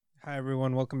Hi,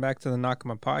 everyone. Welcome back to the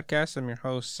Nakama Podcast. I'm your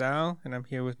host, Sal, and I'm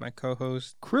here with my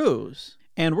co-host, Cruz.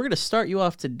 And we're going to start you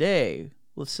off today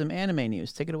with some anime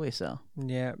news. Take it away, Sal.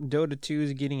 Yeah, Dota 2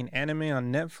 is getting an anime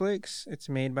on Netflix. It's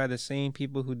made by the same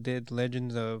people who did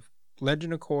Legend of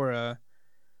Korra.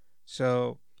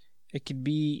 So it could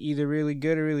be either really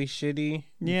good or really shitty.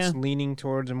 Yeah. It's leaning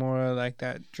towards more like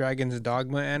that Dragon's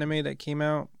Dogma anime that came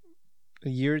out a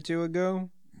year or two ago.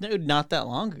 Dude, not that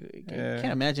long ago. I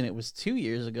can't imagine it was 2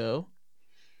 years ago.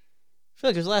 I feel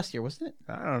like it was last year, wasn't it?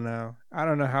 I don't know. I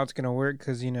don't know how it's going to work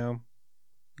because,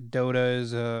 Dota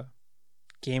is a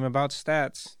game about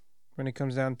stats. When it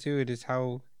comes down to it, is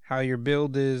how your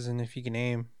build is and if you can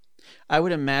aim. I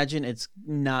would imagine it's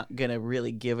not going to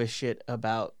really give a shit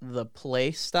about the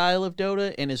play style of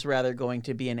Dota and is rather going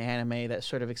to be an anime that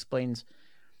sort of explains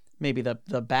maybe the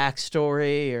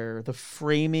backstory or the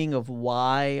framing of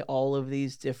why all of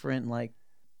these different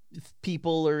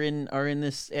people are in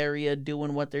this area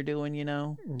doing what they're doing,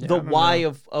 Yeah, the why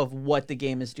of what the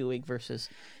game is doing versus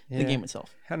the game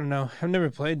itself. I don't know. I've never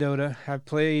played Dota. I've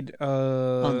played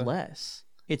Unless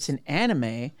it's an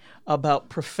anime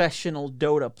about professional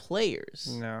Dota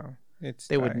players. No.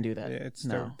 They wouldn't do that. It's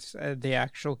No. the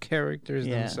actual characters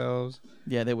themselves.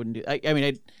 Yeah, they wouldn't do. I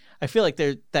mean, I feel like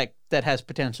that has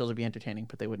potential to be entertaining,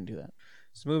 but they wouldn't do that.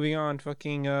 So moving on,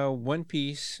 fucking One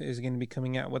Piece is going to be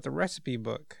coming out with a recipe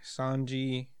book.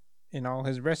 Sanji and all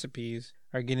his recipes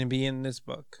are going to be in this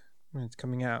book. And it's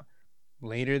coming out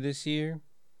later this year,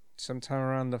 sometime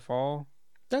around the fall.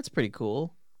 That's pretty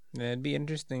cool. Yeah, it'd be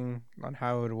interesting on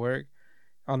how it would work.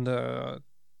 On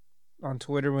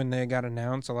Twitter, when they got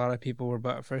announced, a lot of people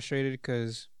were frustrated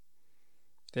because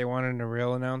they wanted a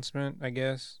real announcement, I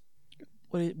guess.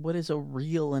 What is a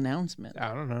real announcement?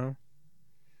 I don't know.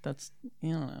 That's, I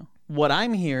don't know. What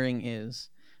I'm hearing is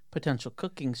potential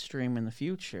cooking stream in the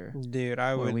future. Dude,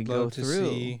 I would love to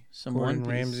see some Gordon One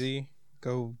Piece. Ramsay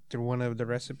go through one of the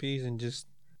recipes and just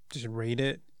rate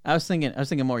it. I was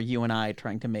thinking more you and I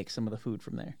trying to make some of the food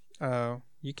from there. Oh,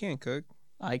 you can't cook.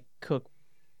 I cook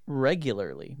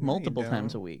regularly, No, you multiple don't.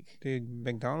 times a week. Dude,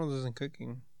 McDonald's isn't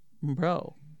cooking.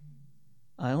 Bro,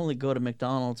 I only go to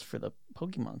McDonald's for the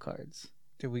Pokemon cards.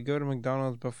 Did we go to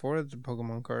McDonald's before the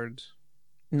Pokemon cards?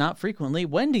 Not frequently.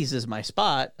 Wendy's is my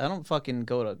spot. I don't fucking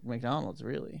go to McDonald's,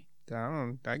 really.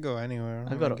 I go anywhere.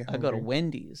 I go to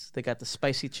Wendy's. They got the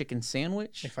spicy chicken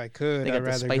sandwich. If I could, They got I'd the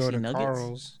rather go spicy to nuggets.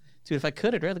 Carl's. Dude, if I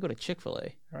could, I'd rather go to Chick-fil-A.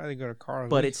 I'd rather go to Carl's.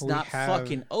 But it's not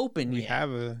fucking open We yet.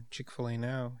 have a Chick-fil-A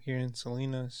now here in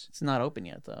Salinas. It's not open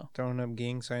yet, though. Throwing up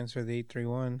gang signs for the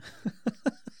 831.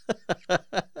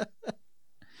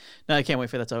 No, I can't wait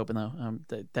for that to open, though.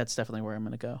 That's definitely where I'm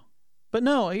going to go. But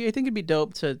no, I think it'd be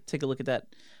dope to take a look at that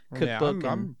cookbook.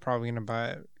 I'm probably going to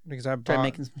buy it because I try bought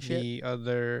making some shit. the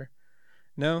other...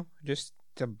 No, just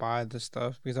to buy the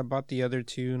stuff because I bought the other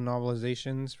two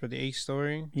novelizations for the Ace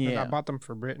story. Yeah. I bought them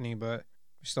for Brittany, but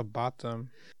I still bought them.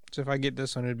 So if I get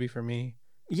this one, it'd be for me.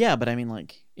 Yeah, but I mean,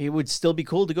 it would still be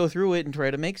cool to go through it and try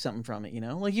to make something from it,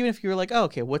 even if you were like, oh,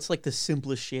 okay, what's the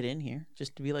simplest shit in here?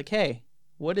 Just to be like, hey,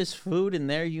 what does food in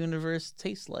their universe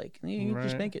taste like? And you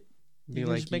just make it. You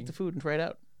can just make the food and try it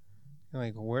out.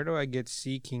 Like, where do I get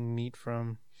Sea King meat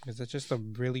from? Is that just a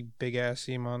really big ass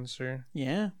sea monster?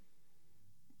 Yeah.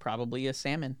 Probably a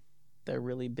salmon. They're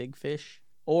really big fish.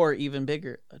 Or even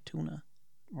bigger, a tuna.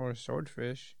 Or a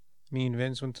swordfish? Me and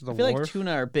Vince went to the I feel wharf. like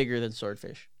tuna are bigger than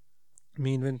swordfish.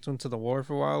 Me and Vince went to the wharf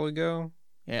a while ago.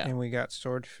 Yeah. And we got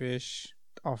swordfish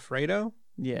Alfredo.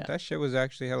 Yeah. That shit was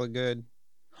actually hella good.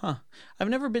 Huh. I've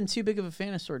never been too big of a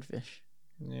fan of swordfish.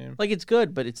 Yeah. It's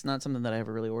good, but it's not something that I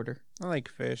ever really order. I like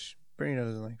fish. Brittany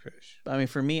doesn't like fish. I mean,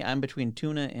 for me, I'm between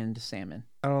tuna and salmon.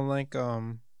 I don't like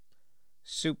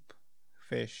soup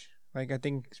fish. I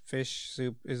think fish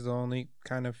soup is the only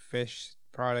kind of fish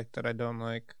product that I don't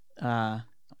like. I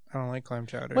don't like clam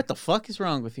chowder. What the fuck is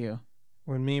wrong with you?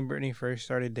 When me and Brittany first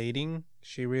started dating,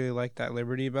 she really liked that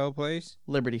Liberty Bell place.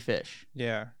 Liberty Fish.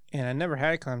 Yeah. And I never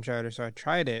had clam chowder, so I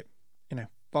tried it, and I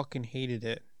fucking hated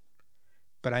it.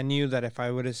 But I knew that if I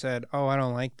would have said, oh, I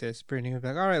don't like this, Brittany would be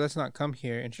like, all right, let's not come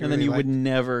here. And then you would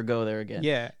never go there again.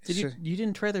 Yeah. You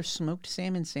didn't try their smoked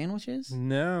salmon sandwiches?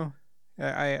 No.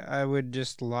 I would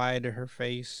just lie to her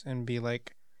face and be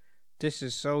like, this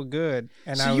is so good.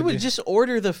 And so you would just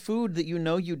order the food that you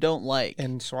don't like.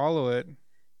 And swallow it.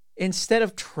 Instead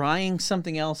of trying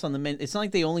something else on the menu. It's not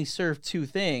like they only served two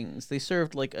things. They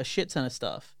served a shit ton of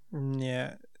stuff.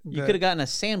 Yeah. You could have gotten a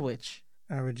sandwich.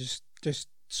 I would just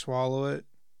swallow it.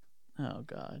 Oh,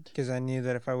 God. Because I knew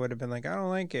that if I would have been like, I don't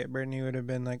like it, Brittany would have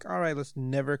been like, all right, let's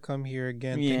never come here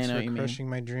again. Yeah, Thanks for crushing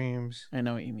my dreams. I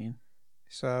know what you mean.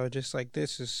 So I was just like,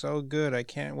 this is so good. I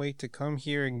can't wait to come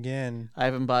here again. I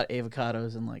haven't bought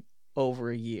avocados in like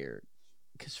over a year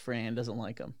because Fran doesn't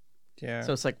like them. Yeah.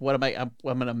 So it's like, what am I? I'm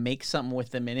going to make something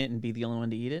with them in it and be the only one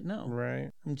to eat it? No.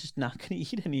 Right. I'm just not going to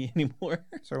eat any anymore.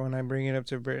 So when I bring it up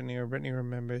to Brittany, or Brittany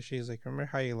remembers, she's like, remember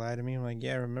how you lied to me? I'm like,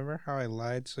 yeah, remember how I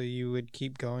lied so you would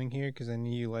keep going here because I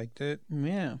knew you liked it?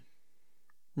 Yeah.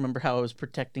 Remember how I was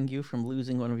protecting you from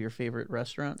losing one of your favorite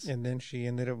restaurants? And then she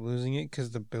ended up losing it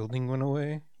because the building went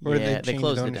away? Or Yeah, they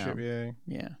closed ownership. it down.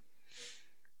 Yeah. Yeah.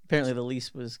 Apparently the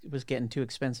lease was getting too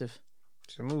expensive.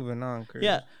 So moving on, Chris.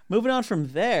 Yeah. Moving on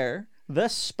from there, The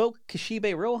Spoke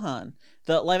Kishibe Rohan,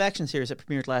 the live-action series that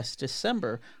premiered last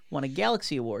December, won a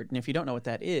Galaxy Award. And if you don't know what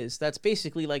that is, that's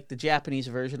basically like the Japanese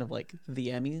version of like the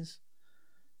Emmys.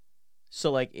 So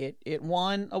like it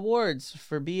won awards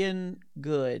for being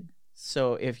good.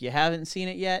 So if you haven't seen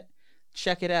it yet,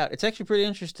 check it out. It's actually pretty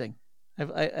interesting.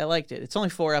 I liked it. It's only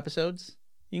 4 episodes.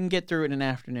 You can get through it in an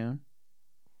afternoon.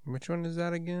 Which one is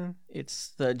that again? It's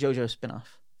the JoJo spinoff.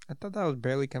 I thought that was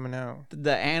barely coming out.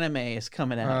 The anime is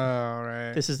coming out. Oh,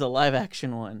 right. This is the live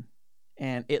action one.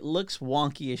 And it looks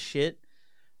wonky as shit,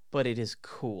 but it is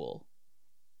cool.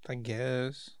 I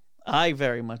guess. I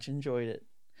very much enjoyed it.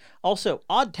 Also,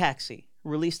 Odd Taxi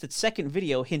released its second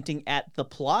video hinting at the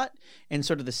plot and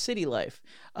sort of the city life.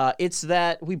 It's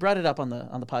that we brought it up on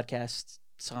the podcast.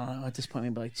 So I don't know, at this point,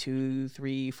 maybe like 2,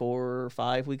 3, 4,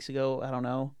 5 weeks ago. I don't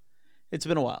know. It's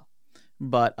been a while,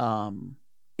 but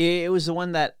it was the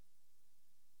one that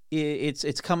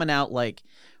it's coming out like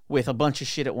with a bunch of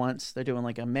shit at once. They're doing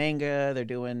like a manga. They're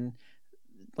doing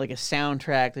like a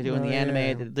soundtrack. They're doing the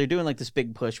anime. Yeah. They're doing like this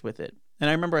big push with it. And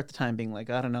I remember at the time being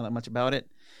like, I don't know that much about it.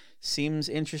 Seems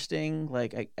interesting.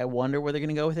 Like, I wonder where they're going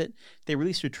to go with it. They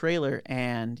released a trailer,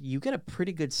 and you get a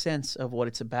pretty good sense of what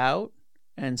it's about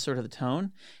and sort of the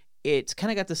tone. It's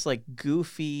kind of got this, like,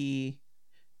 goofy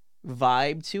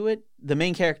vibe to it. The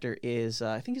main character is,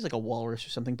 I think he's like a walrus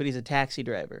or something, but he's a taxi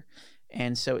driver.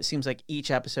 And so it seems like each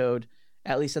episode,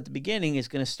 at least at the beginning, is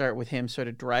going to start with him sort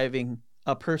of driving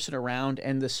a person around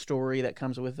and the story that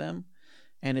comes with them.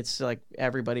 And it's, like,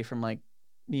 everybody from, like,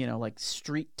 you know, like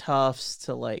street toughs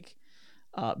to like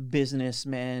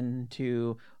businessmen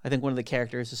to, I think one of the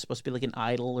characters is supposed to be like an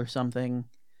idol or something,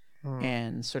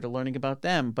 and sort of learning about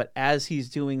them. But as he's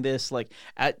doing this, like,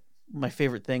 my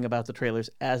favorite thing about the trailers,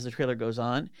 as the trailer goes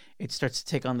on, it starts to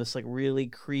take on this like really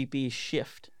creepy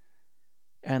shift.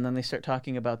 And then they start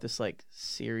talking about this like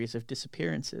series of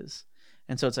disappearances.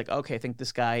 And so it's like, okay, I think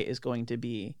this guy is going to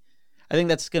be, I think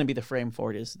that's going to be the frame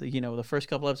for it. Is the, you know, the first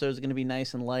couple episodes are going to be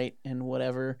nice and light and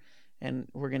whatever, and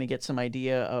we're going to get some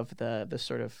idea of the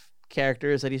sort of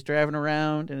characters that he's driving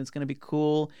around, and it's going to be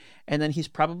cool. And then he's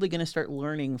probably going to start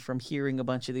learning from hearing a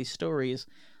bunch of these stories,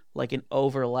 like an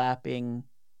overlapping,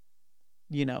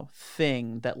 you know,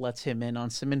 thing that lets him in on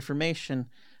some information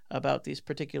about these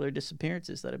particular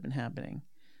disappearances that have been happening.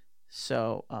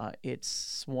 So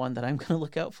it's one that I'm going to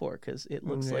look out for because it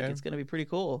looks like it's going to be pretty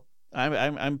cool. I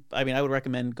mean, I would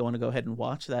recommend go ahead and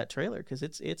watch that trailer because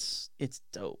it's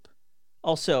dope.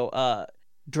 Also,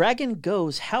 Dragon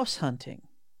Goes House Hunting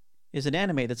is an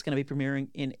anime that's going to be premiering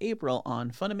in April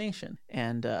on Funimation,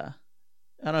 and I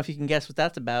don't know if you can guess what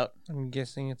that's about. I'm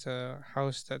guessing it's a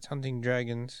house that's hunting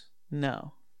dragons.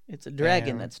 No, it's a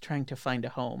dragon that's trying to find a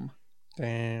home.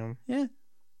 Damn. Yeah,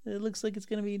 it looks like it's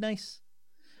going to be nice.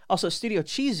 Also, Studio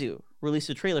Chizu released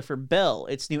a trailer for Belle,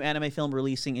 its new anime film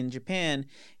releasing in Japan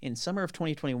in summer of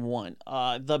 2021.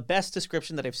 The best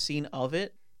description that I've seen of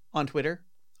it on Twitter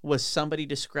was somebody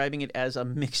describing it as a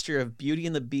mixture of Beauty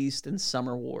and the Beast and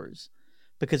Summer Wars,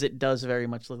 because it does very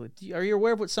much look like... Are you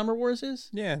aware of what Summer Wars is?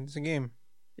 Yeah, it's a game.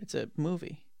 It's a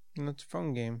movie. No, it's a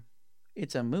phone game.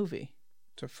 It's a movie.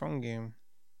 It's a phone game.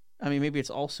 I mean, maybe it's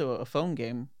also a phone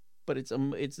game, but it's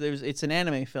an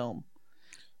anime film.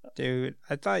 Dude,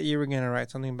 I thought you were gonna write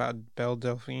something about Belle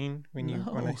Delphine. When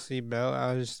I see Belle,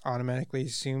 I just automatically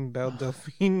assume Belle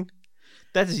Delphine.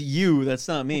 That's you. That's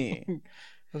not me. I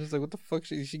was just like, what the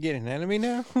fuck? Is she getting an anime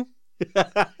now?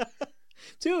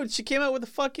 Dude, she came out with a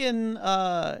fucking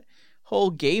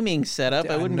whole gaming setup.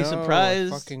 I wouldn't be I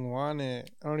surprised. I fucking want it.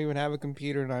 I don't even have a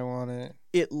computer and I want it.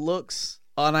 It looks,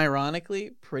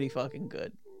 unironically, pretty fucking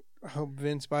good. I hope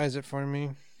Vince buys it for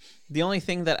me. The only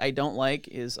thing that I don't like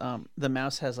is the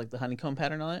mouse has like the honeycomb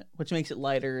pattern on it, which makes it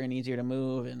lighter and easier to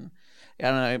move. And I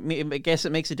don't know, I guess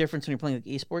it makes a difference when you're playing like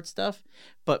esports stuff.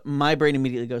 But my brain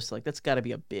immediately goes to like, that's got to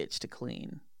be a bitch to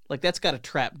clean. Like, that's got to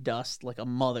trap dust like a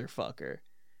motherfucker.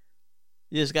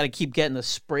 You just got to keep getting the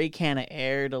spray can of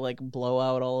air to like blow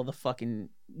out all of the fucking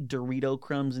Dorito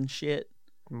crumbs and shit.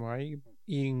 Why are you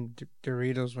eating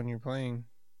Doritos when you're playing?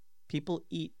 People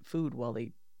eat food while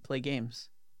they play games.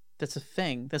 That's a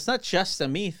thing. That's not just a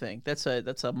me thing. That's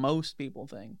a most people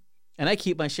thing. And I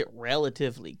keep my shit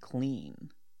relatively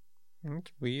clean.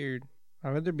 That's weird.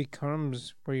 I bet there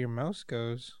becomes where your mouse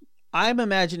goes. I'm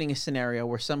imagining a scenario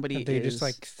where somebody Are they just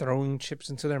like throwing chips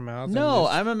into their mouth? No,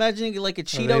 I'm imagining like a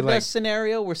Cheeto Dust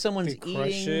scenario where someone's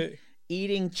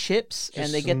eating chips just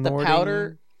and they get the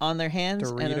powder on their hands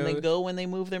Doritos. And then they go when they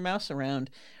move their mouse around.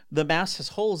 The mouse has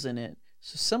holes in it.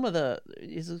 So some of you're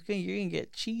going to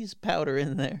get cheese powder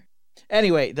in there.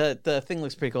 Anyway, the thing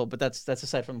looks pretty cool, but that's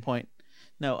aside from the point.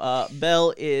 No,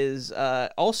 Belle is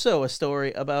also a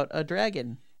story about a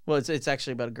dragon. Well, it's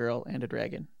actually about a girl and a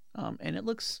dragon. And it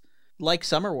looks like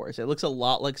Summer Wars. It looks a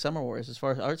lot like Summer Wars as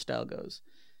far as art style goes.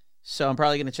 So I'm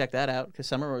probably going to check that out because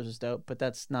Summer Wars is dope, but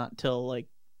that's not till like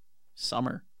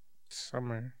summer.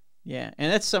 Summer. Yeah,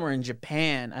 and that's summer in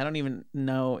Japan. I don't even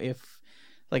know if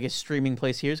like a streaming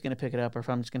place here is going to pick it up or if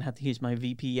I'm just going to have to use my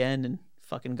VPN and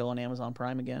fucking go on Amazon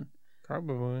Prime again.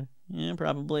 Probably. Yeah,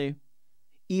 probably.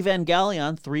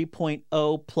 Evangelion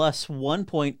 3.0 plus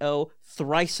 1.0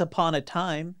 Thrice Upon a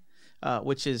Time,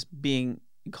 which is being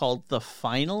called the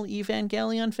final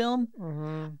Evangelion film.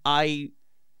 Mm-hmm. I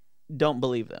don't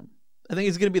believe them. I think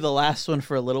it's going to be the last one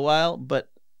for a little while,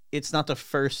 but it's not the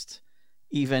first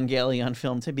Evangelion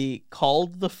film to be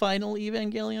called the final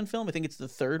Evangelion film. I think it's the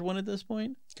third one at this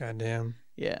point. Goddamn.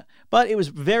 Yeah. But it was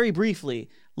very briefly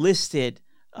listed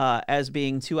as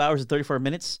being 2 hours and 34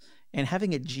 minutes and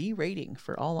having a G rating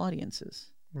for all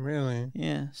audiences. Really?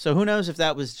 Yeah. So who knows if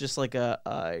that was just like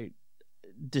a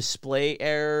display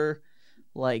error,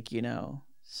 like, you know,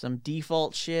 some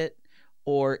default shit,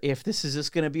 or if this is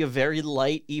just going to be a very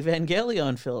light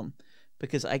Evangelion film,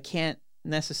 because I can't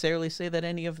necessarily say that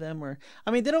any of them are.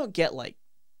 I mean, they don't get like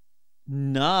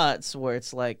nuts where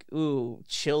it's like, ooh,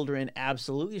 children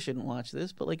absolutely shouldn't watch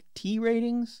this, but like T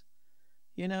ratings,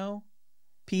 you know,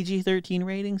 PG-13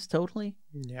 ratings, totally.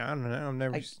 Yeah, I don't know. I've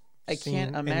never I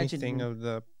can't imagine anything of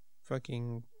the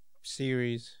fucking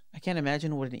series. I can't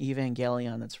imagine what an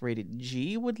Evangelion that's rated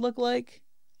G would look like,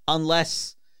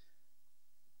 unless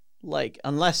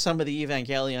some of the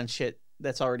Evangelion shit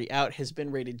that's already out has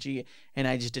been rated G and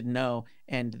I just didn't know,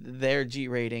 and their G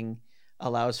rating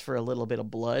allows for a little bit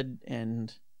of blood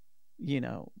and, you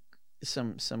know,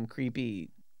 some creepy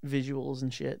visuals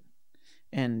and shit,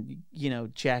 and, you know,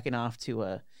 jacking off to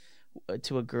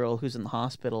a girl who's in the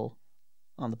hospital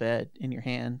on the bed in your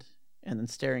hand and then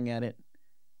staring at it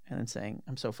and then saying,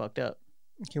 "I'm so fucked up."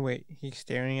 Okay, wait. He's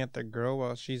staring at the girl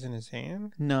while she's in his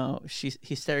hand? No,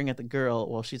 he's staring at the girl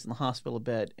while she's in the hospital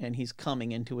bed, and he's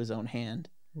coming into his own hand.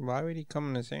 Why would he come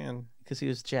in his hand? Because he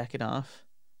was jacking off.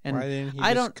 And why didn't he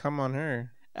just come on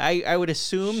her? I would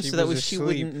assume so that she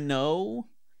wouldn't know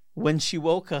when she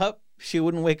woke up. She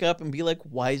wouldn't wake up and be like,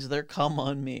 "Why is there cum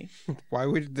on me?" Why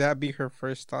would that be her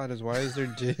first thought? Is why is there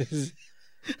jizz?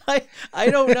 I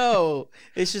don't know.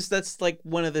 It's just that's like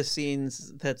one of the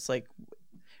scenes that's like,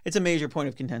 it's a major point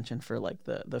of contention for like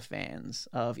the fans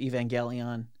of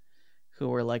Evangelion,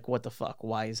 who are like, what the fuck?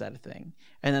 Why is that a thing?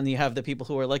 And then you have the people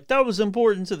who are like, that was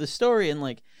important to the story, and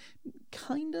like,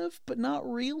 kind of, but not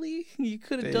really. You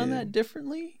could have done that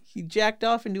differently. He jacked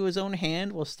off into his own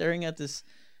hand while staring at this,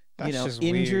 injured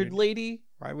weird. Lady.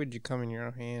 Why would you come in your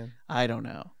own hand? I don't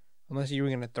know. Unless you were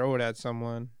gonna throw it at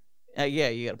someone. Yeah,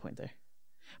 you got a point there.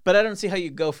 But I don't see how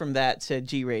you go from that to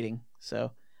G rating.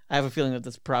 So I have a feeling that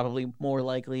that's probably more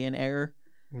likely an error.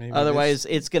 Otherwise,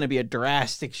 it's going to be a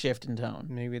drastic shift in tone.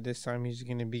 Maybe this time he's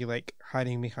going to be like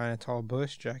hiding behind a tall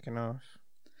bush, jacking off.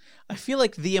 I feel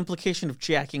like the implication of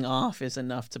jacking off is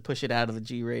enough to push it out of the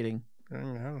G rating. I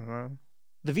don't know.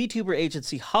 The VTuber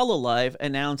agency HoloLive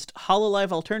announced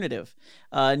HoloLive Alternative,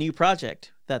 a new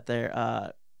project that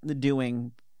they're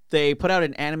doing. They put out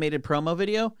an animated promo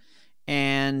video,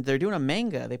 and they're doing a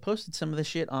manga. They posted some of the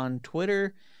shit on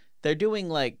Twitter. They're doing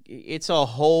like, it's a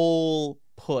whole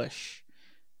push,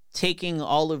 taking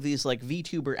all of these like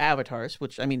VTuber avatars,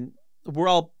 which, I mean, we're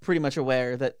all pretty much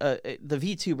aware that the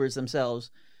VTubers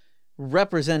themselves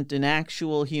represent an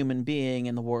actual human being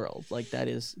in the world. Like that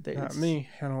is not me.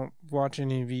 I don't watch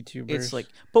any VTubers. It's like,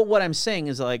 but what I'm saying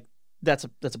is like, that's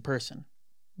a person.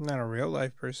 Not a real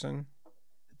life person.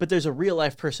 But there's a real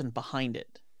life person behind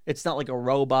it. It's not like a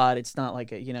robot. It's not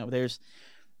like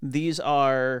these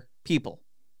are people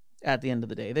at the end of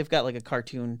the day. They've got like a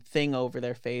cartoon thing over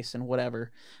their face and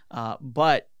whatever.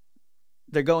 But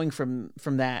they're going from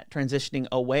that, transitioning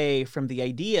away from the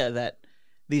idea that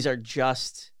these are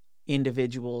just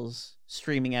individuals,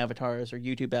 streaming avatars or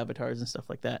YouTube avatars and stuff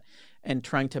like that, and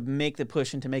trying to make the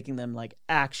push into making them like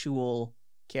actual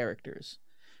characters.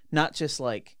 Not just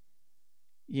like,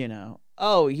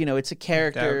 oh, it's a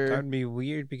character. That would be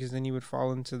weird, because then you would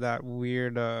fall into that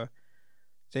weird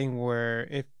thing where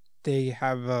if they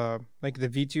have like the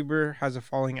VTuber has a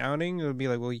falling outing, it would be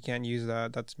like, well, you can't use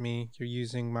that. That's me. You're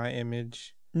using my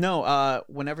image. No,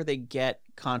 whenever they get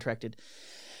contracted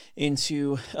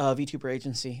into a VTuber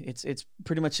agency, it's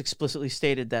pretty much explicitly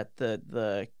stated that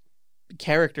the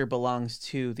character belongs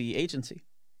to the agency,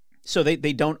 so they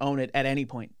don't own it at any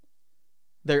point.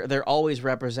 They're always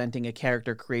representing a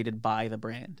character created by the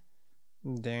brand.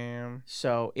 Damn.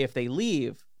 So if they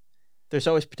leave, there's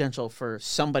always potential for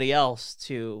somebody else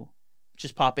to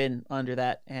just pop in under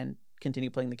that and continue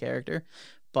playing the character.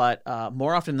 But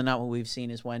more often than not, what we've seen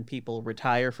is when people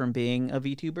retire from being a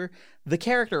VTuber, the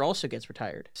character also gets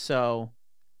retired. So,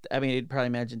 I mean, I'd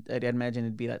imagine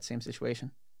it'd be that same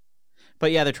situation.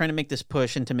 But yeah, they're trying to make this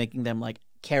push into making them like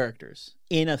characters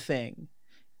in a thing,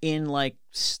 in like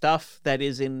stuff that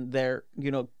is in their,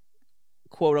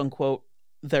 quote unquote,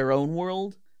 their own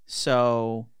world.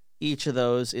 So each of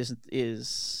those is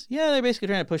they're basically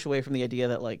trying to push away from the idea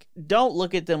that like, don't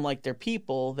look at them like they're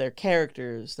people, they're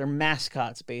characters, they're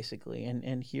mascots basically,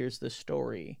 and here's the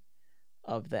story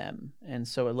of them. And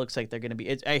so it looks like they're going to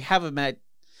be. I have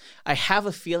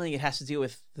a feeling it has to do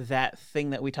with that thing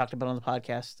that we talked about on the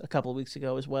podcast a couple of weeks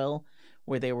ago as well,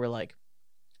 where they were like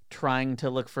trying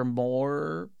to look for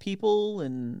more people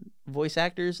and voice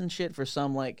actors and shit for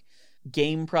some like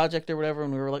game project or whatever,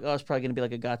 and we were like, oh, it's probably gonna be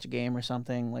like a gacha game or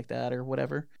something like that or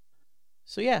whatever.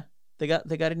 So yeah, they got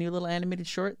a new little animated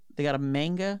short. They got a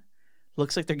manga.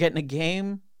 Looks like they're getting a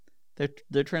game.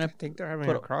 They're trying to. I think they're having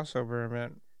a crossover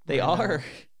event. They are.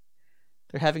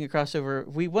 They're having a crossover.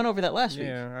 We went over that last week.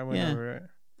 Yeah, I went over it.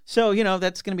 So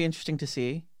that's gonna be interesting to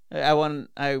see.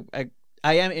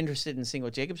 I am interested in seeing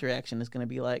what Jacob's reaction is gonna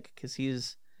be like, because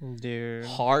he's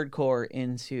hardcore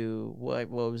into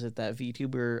what was it, that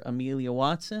VTuber Amelia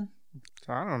Watson?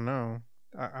 So I don't know.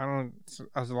 I don't.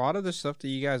 A lot of the stuff that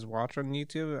you guys watch on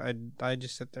YouTube, I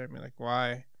just sit there and be like,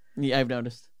 why? Yeah, I've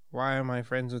noticed. Why am I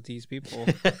friends with these people?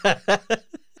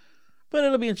 But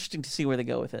it'll be interesting to see where they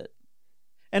go with it.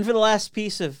 And for the last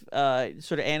piece of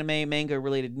sort of anime manga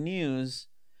related news,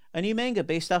 a new manga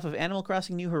based off of Animal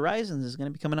Crossing New Horizons is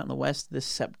going to be coming out in the West this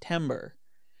September.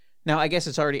 Now, I guess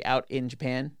it's already out in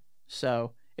Japan,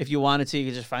 so if you wanted to, you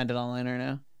could just find it online right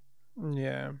now.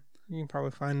 Yeah, you can probably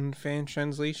find fan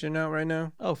translation out right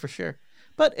now. Oh, for sure.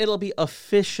 But it'll be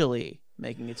officially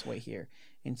making its way here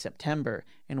in September.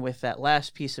 And with that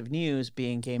last piece of news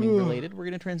being gaming related, we're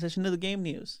going to transition to the game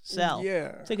news. Sal,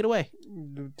 take it away.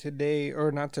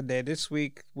 This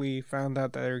week, we found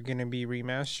out that they're going to be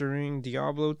remastering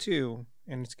Diablo 2,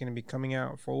 and it's going to be coming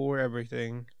out for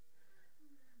everything,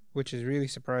 which is really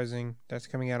surprising. That's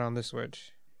coming out on the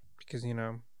Switch, because,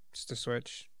 it's the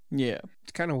Switch. Yeah.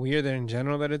 It's kind of weird that in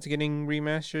general that it's getting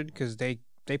remastered, because they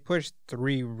pushed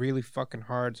 3 really fucking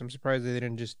hard, so I'm surprised they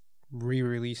didn't just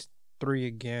re-release 3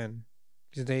 again.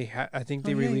 Because I think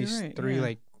they released 3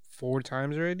 like 4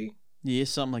 times already. Yeah,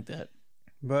 something like that.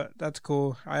 But that's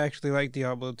cool. I actually like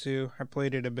Diablo 2. I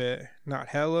played it a bit. Not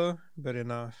hella, but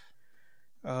enough.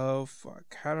 Oh,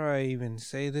 fuck. How do I even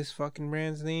say this fucking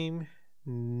brand's name?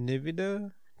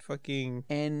 Nvidia? Fucking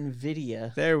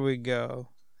NVIDIA. There we go.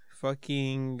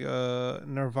 Fucking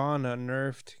Nirvana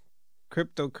nerfed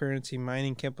cryptocurrency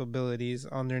mining capabilities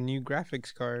on their new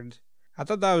graphics card. I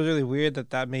thought that was really weird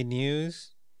that made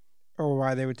news, or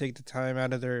why they would take the time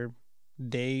out of their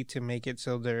day to make it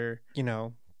so their,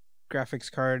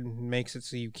 graphics card makes it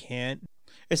so you can't.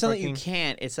 It's not that you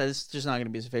can't, it's that it's just not going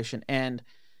to be sufficient. And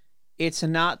it's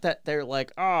not that they're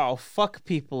like, oh, fuck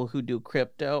people who do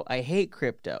crypto, I hate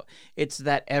crypto. It's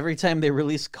that every time they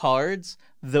release cards,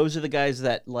 those are the guys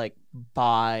that like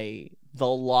buy the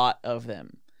lot of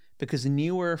them. Because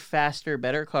newer, faster,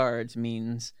 better cards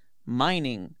means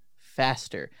mining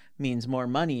faster, means more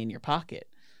money in your pocket.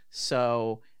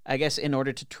 So I guess in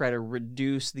order to try to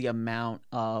reduce the amount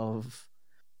of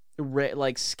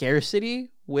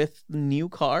scarcity with new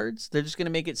cards, they're just going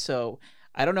to make it so,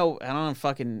 I don't know,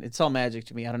 it's all magic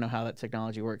to me. I don't know how that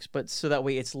technology works, but so that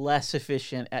way it's less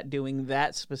efficient at doing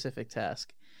that specific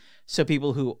task. So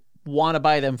people who want to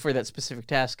buy them for that specific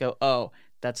task go, oh,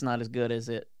 that's not as good as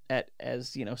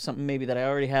something maybe that I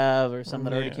already have or something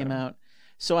that already came out.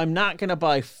 So I'm not going to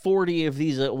buy 40 of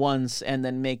these at once and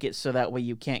then make it so that way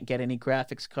you can't get any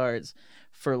graphics cards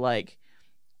for like,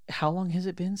 how long has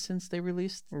it been since they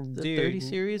released the 30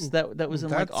 series? That was in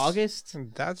like August?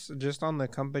 That's just on the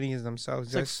companies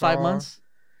themselves. It's like 5 months?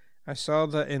 I saw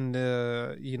that in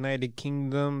the United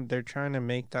Kingdom, they're trying to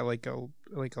make that like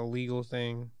a legal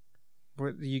thing.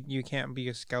 Where you can't be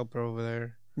a scalper over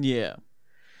there. Yeah.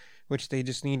 Which they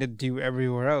just need to do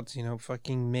everywhere else,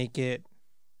 fucking make it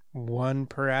one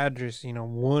per address,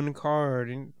 one card.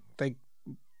 And like,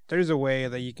 there's a way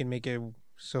that you can make it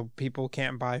so people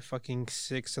can't buy fucking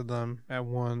 6 of them at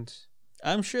once.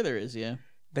 I'm sure there is, yeah.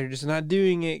 They're just not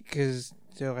doing it because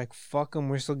they're like, fuck them,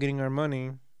 we're still getting our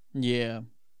money. Yeah.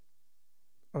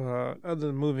 Other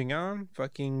than moving on,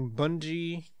 fucking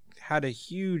Bungie had a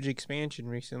huge expansion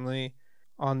recently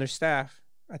on their staff.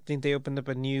 I think they opened up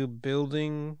a new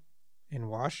building in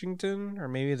Washington, or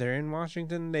maybe they're in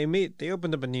Washington. They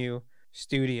opened up a new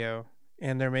studio,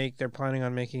 and they're planning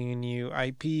on making a new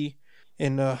IP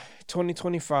in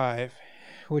 2025,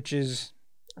 which is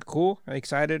cool. I'm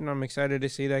excited to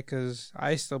see that because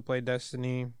I still play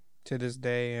Destiny to this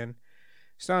day, and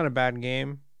it's not a bad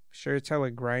game. Sure, it's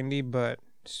hella grindy, but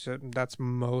that's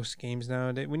most games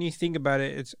nowadays. When you think about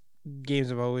it, games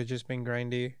have always just been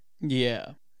grindy.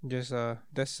 Yeah. Just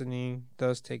Destiny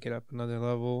does take it up another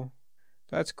level.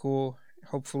 That's cool.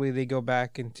 Hopefully they go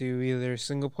back into either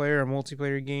single player or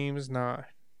multiplayer games, not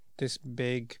this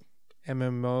big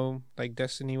MMO like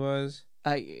Destiny was.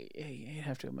 I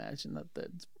have to imagine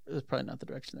that's probably not the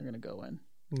direction they're going to go in.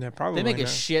 Yeah, probably they make not. A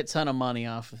shit ton of money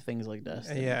off of things like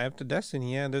Destiny. Yeah, after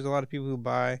Destiny, yeah, there's a lot of people who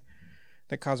buy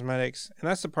the cosmetics. And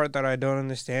that's the part that I don't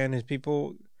understand is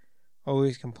people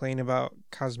always complain about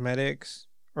cosmetics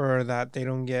or that they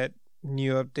don't get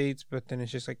new updates, but then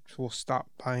it's just like, we'll stop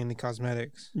buying the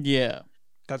cosmetics. Yeah.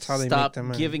 That's how they stop make them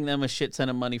money. Giving them a shit ton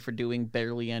of money for doing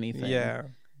barely anything. Yeah.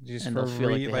 Just and for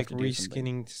like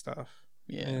reskinning stuff.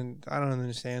 Yeah. And I don't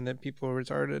understand that people are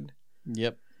retarded.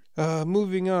 Yep.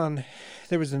 Moving on.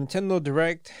 There was a Nintendo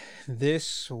Direct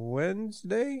this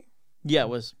Wednesday? Yeah, it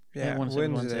was. Yeah,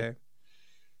 Wednesday.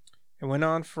 It went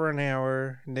on for an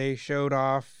hour. They showed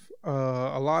off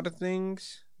a lot of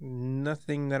things.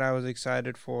 Nothing that I was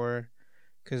excited for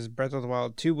because Breath of the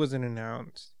Wild 2 wasn't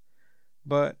announced.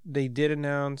 But they did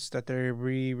announce that they're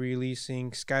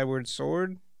re-releasing Skyward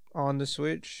Sword on the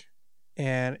Switch.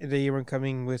 And they were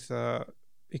coming with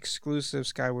exclusive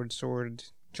Skyward Sword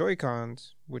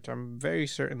Joy-Cons, which I'm very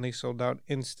certainly sold out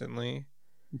instantly.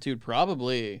 Dude,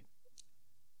 probably.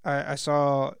 I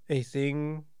saw a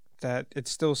thing that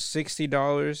it's still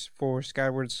 $60 for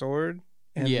Skyward Sword.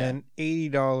 And then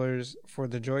 $80 for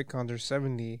the Joy-Cons, or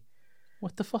 $70.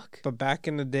 What the fuck? But back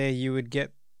in the day, you would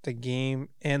get the game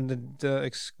and the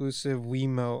exclusive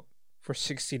Wiimote for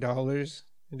 $60. It's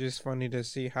just funny to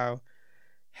see how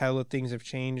hella things have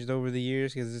changed over the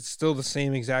years because it's still the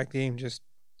same exact game, just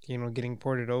getting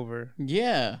ported over.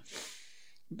 Yeah.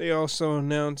 They also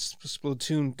announced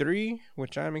Splatoon 3,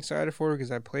 which I'm excited for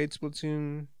because I played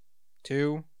Splatoon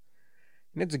 2,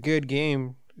 and it's a good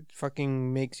game. It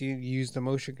fucking makes you use the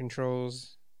motion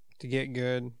controls to get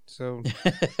good. So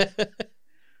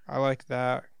I like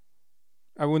that.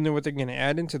 I wonder what they're going to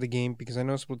add into the game because I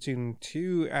know Splatoon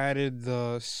 2 added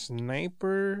the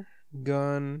sniper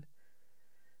gun,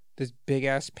 this big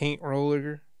ass paint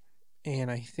roller, and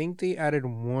I think they added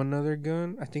one other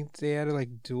gun. I think they added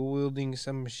like dual wielding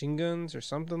some machine guns or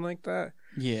something like that.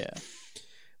 Yeah.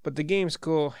 But the game's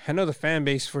cool. I know the fan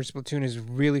base for Splatoon is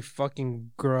really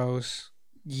fucking gross.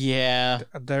 Yeah.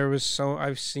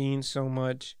 I've seen so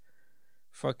much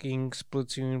fucking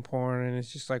Splatoon porn, and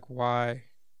it's just like, why?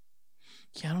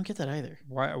 Yeah, I don't get that either.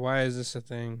 Why is this a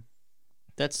thing?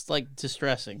 That's like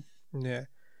distressing. Yeah.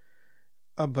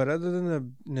 But other than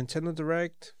the Nintendo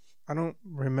Direct, I don't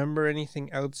remember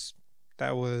anything else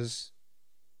that was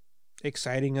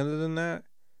exciting other than that.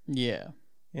 Yeah.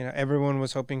 Everyone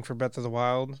was hoping for Breath of the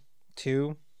Wild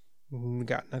 2. We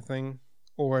got nothing.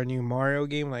 Or a new Mario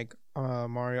game like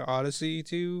Mario Odyssey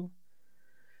 2.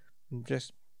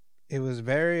 It was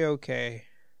very okay.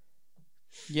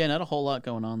 Yeah, not a whole lot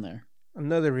going on there.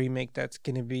 Another remake that's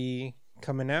going to be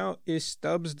coming out is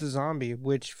Stubbs the Zombie,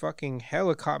 which fucking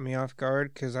hella caught me off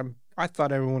guard because I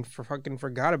thought everyone fucking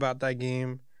forgot about that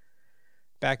game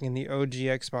back in the OG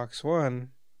Xbox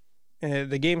One. And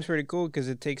the game's pretty cool because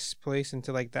it takes place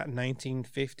into like that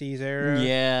 1950s era.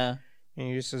 Yeah. And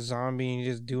you're just a zombie and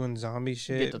you're just doing zombie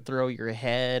shit. You get to throw your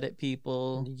head at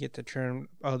people. You get to turn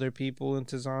other people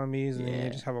into zombies, and then you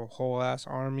just have a whole ass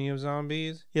army of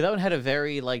zombies. Yeah, that one had a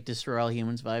very like Destroy All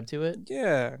Humans vibe to it.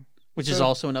 Yeah. Which is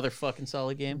also another fucking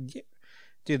solid game. Yeah.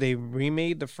 Dude, they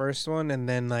remade the first one, and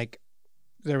then like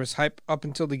there was hype up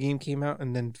until the game came out,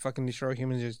 and then fucking Destroy All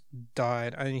Humans just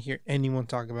died. I didn't hear anyone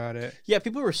talk about it. Yeah,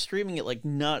 people were streaming it like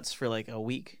nuts for like a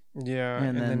week. Yeah,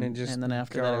 and then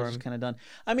after that it was just kind of done.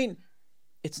 I mean,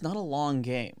 it's not a long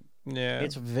game. Yeah.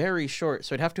 It's very short.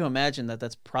 So I'd have to imagine that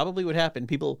that's probably what happened.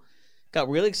 People got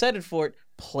really excited for it,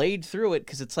 played through it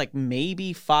because it's like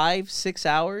maybe 5-6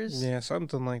 hours. Yeah,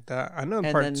 something like that. I know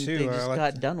and part then 2. they just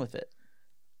got done with it.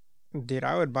 Dude,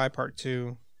 I would buy part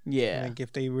 2. Yeah. Like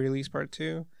if they release part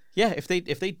 2. Yeah, if they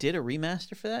did a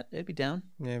remaster for that, I'd be down.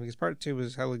 Yeah, because part 2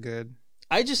 was hella good.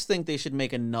 I just think they should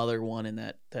make another one in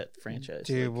that franchise.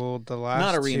 Dude, like, well, the not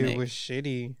last a 2 remake. was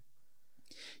shitty.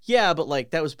 Yeah, but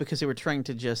like that was because they were trying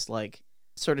to just like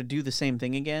sort of do the same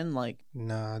thing again, like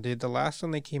Nah, dude, the last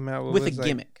one they came out with was a like,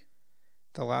 gimmick.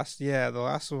 the last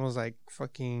one was like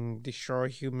fucking destroy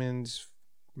humans,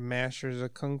 masters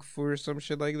of kung fu or some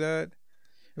shit like that.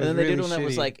 And then they did really one that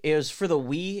was shitty. like it was for the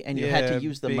Wii, and you had Yeah, to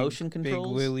use the big- motion controls.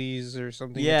 Big willies or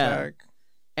something. Yeah. Attack.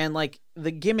 And like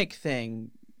the gimmick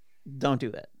thing, don't do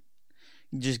that.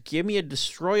 Just give me a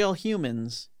destroy all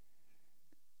humans.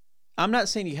 I'm not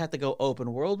saying you have to go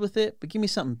open world with it, but give me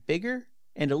something bigger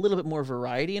and a little bit more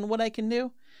variety in what I can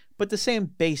do. But the same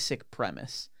basic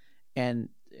premise, and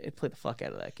it played the fuck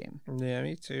out of that game. Yeah,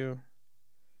 me too.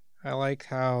 I like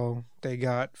how they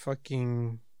got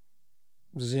fucking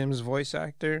Zim's voice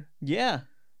actor. Yeah.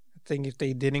 I think if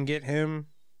they didn't get him,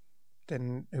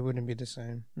 then it wouldn't be the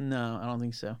same. No, I don't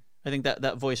think so. I think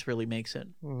that voice really makes it.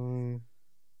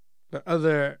 But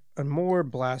a more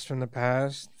blast from the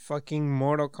past, fucking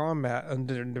Mortal Kombat. And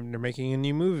they're making a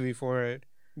new movie for it,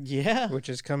 Yeah. which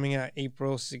is coming out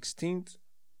April 16th,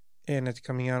 and it's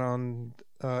coming out on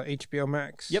HBO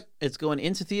Max. Yep. It's going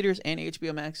into theaters and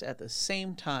HBO Max at the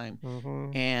same time.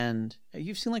 Mm-hmm. And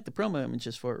you've seen like the promo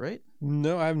images for it, right?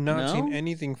 No, I've not seen No?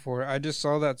 anything for it. I just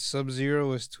saw that Sub-Zero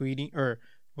was tweeting or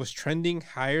was trending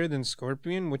higher than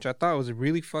Scorpion, which I thought was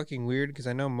really fucking weird because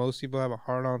I know most people have a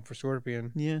hard on for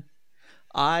Scorpion. Yeah.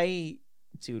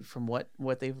 Dude, from what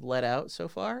they've let out so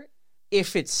far,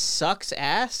 if it sucks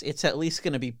ass, it's at least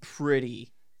going to be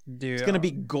pretty. Dude, It's going to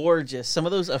be gorgeous. Some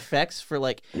of those effects for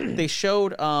like, they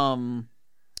showed, what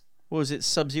was it?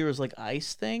 Sub-Zero's like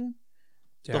ice thing.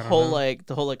 yeah, I The don't whole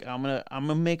know. like, I'm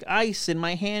gonna make ice in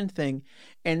my hand thing.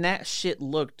 And that shit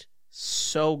looked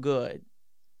so good.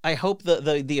 I hope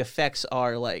the effects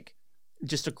are like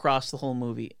just across the whole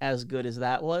movie as good as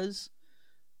that was.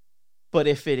 But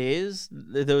if it is,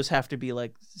 those have to be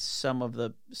like some of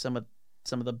the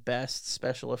best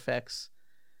special effects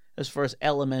as far as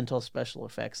elemental special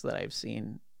effects that I've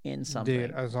seen in something.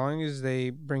 Dude, as long as they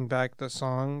bring back the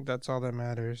song, that's all that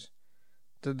matters.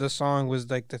 The song was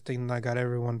like the thing that got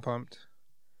everyone pumped.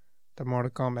 The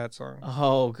Mortal Kombat song.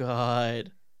 Oh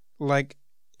god. Like,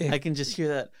 I can just hear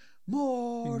that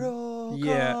Mortal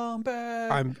Yeah.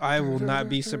 Kombat. I will not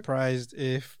be surprised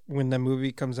if when the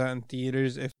movie comes out in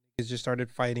theaters, if niggas just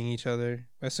started fighting each other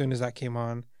as soon as that came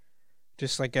on,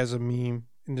 just like as a meme.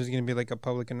 And there's gonna be like a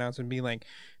public announcement, be like,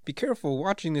 "Be careful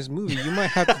watching this movie. You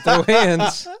might have to throw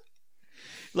hands."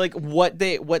 Like what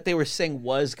they were saying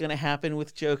was gonna happen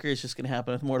with Joker is just gonna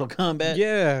happen with Mortal Kombat.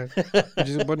 Yeah,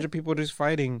 just a bunch of people just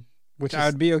fighting, which I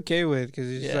would be okay with because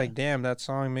it's just Yeah. like, damn, that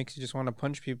song makes you just want to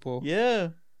punch people. Yeah.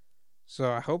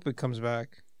 So I hope it comes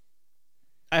back.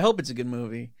 I hope it's a good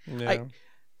movie. Yeah,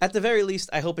 At the very least,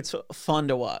 I hope it's fun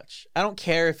to watch. I don't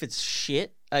care if it's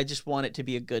shit. I just want it to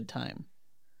be a good time.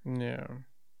 yeah,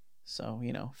 So,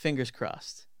 fingers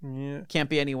crossed. yeah. Can't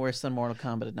be any worse than Mortal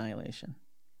Kombat Annihilation,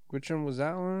 Which one was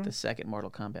that one? the second Mortal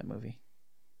Kombat movie.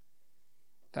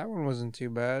 That one wasn't too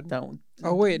bad. That one.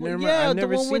 Oh wait, never mind. I've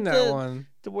never seen that one.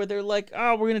 Where they're like,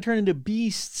 oh, we're gonna turn into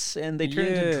beasts, and they turn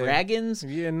into Yeah. dragons.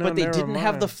 Yeah, no, But they never didn't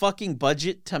have the mind. fucking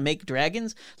budget to make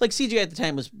dragons. Like CGI at the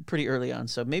time was pretty early on,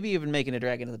 so maybe even making a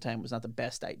dragon at the time was not the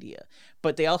best idea.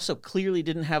 But they also clearly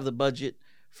didn't have the budget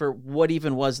for what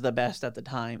even was the best at the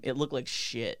time. It looked like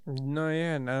shit. No,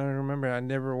 yeah, I don't remember. I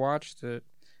never watched it.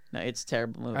 No, it's a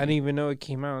terrible movie. I didn't even know it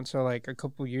came out until like a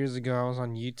couple years ago. I was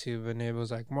on YouTube and it was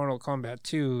like Mortal Kombat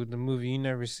 2, the movie you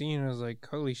never seen. I was like,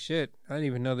 holy shit! I didn't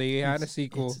even know they had a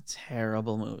sequel. It's a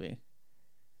terrible movie.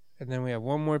 And then we have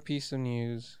one more piece of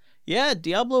news. Yeah,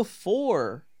 Diablo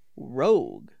 4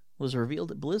 Rogue was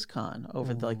revealed at BlizzCon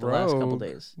over the last couple Rogue?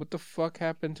 days. What the fuck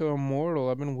happened to Immortal?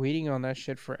 I've been waiting on that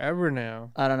shit forever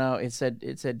now. I don't know. It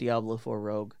said Diablo 4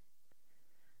 Rogue.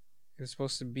 It was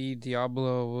supposed to be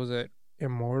Diablo. What was it?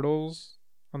 Immortals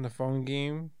on the phone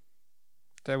game.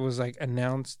 That was like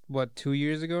announced 2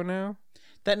 years ago now.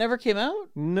 That never came out?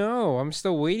 No, I'm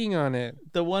still waiting on it.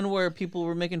 The one where people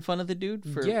were making fun of the dude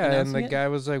for Yeah, and announcing the it? guy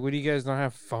was like, "What do you guys not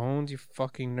have phones? You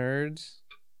fucking nerds."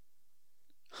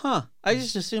 Huh. I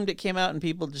just assumed it came out and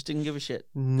people just didn't give a shit.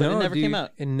 No, it never dude, came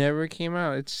out. It never came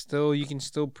out. It's still you can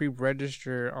still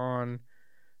pre-register on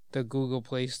the Google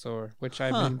Play Store, which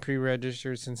I've Huh. been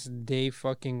pre-registered since day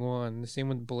fucking one. The same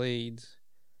with Blades.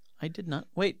 I did not.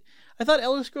 Wait, I thought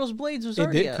Elder Scrolls Blades was It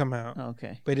already did out. come out, Oh,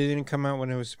 okay. but it didn't come out when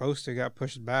it was supposed to. It got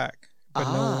pushed back,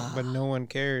 but no one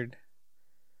cared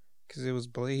because it was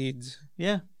Blades.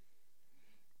 Yeah.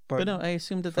 But no, I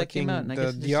assumed that came out. And I the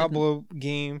guess it just Diablo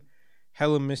game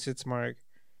hella missed its mark.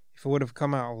 If it would have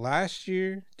come out last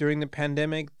year during the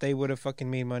pandemic, they would have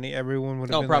fucking made money. Everyone would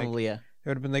have Oh, been probably, like, yeah. It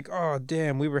would have been like, oh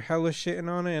damn, we were hella shitting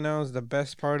on it, and that was the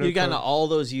best part of You got it. all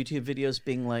those YouTube videos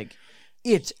being like,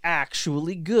 it's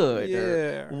actually good. Yeah.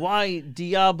 Or, why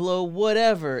Diablo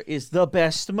whatever is the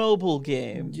best mobile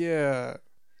game. Yeah.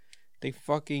 They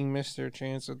fucking missed their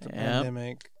chance with the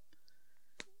pandemic.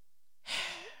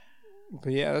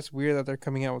 But yeah, that's weird that they're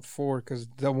coming out with 4, because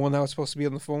the one that was supposed to be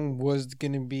on the phone was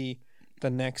going to be the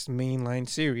next mainline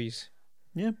series.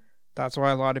 Yeah. That's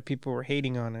why a lot of people were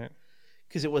hating on it.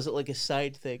 Because it wasn't like a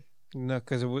side thing. No,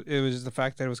 because it was the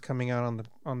fact that it was coming out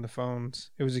on the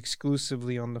phones. It was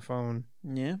exclusively on the phone.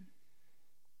 Yeah.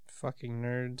 Fucking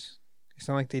nerds. It's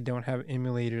not like they don't have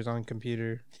emulators on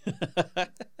computer.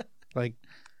 Like,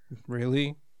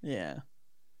 really? Yeah.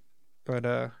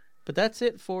 But that's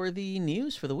it for the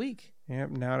news for the week.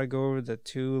 Yep, now to go over the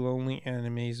 2 lonely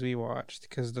animes we watched.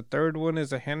 Because the third one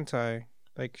is a hentai.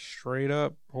 Like, straight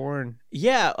up porn.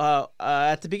 Yeah,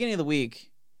 at the beginning of the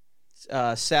week,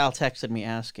 Sal texted me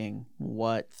asking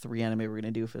what 3 anime we're going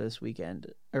to do for this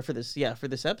weekend. Or for this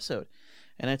episode.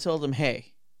 And I told him,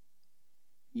 hey,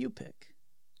 you pick.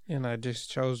 And I just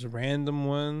chose random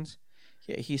ones.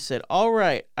 Yeah, he said, all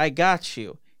right, I got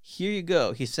you. Here you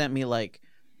go. He sent me like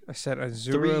I said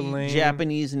Azura 3 Lane.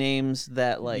 Japanese names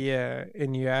that like Yeah,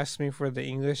 and you asked me for the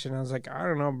English, and I was like, I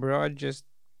don't know, bro. I just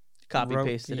copy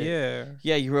pasted it. Yeah.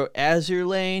 Yeah, you wrote Azure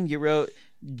Lane, you wrote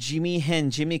Jimmy Hen,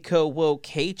 Jimiko wo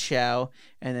Keichao,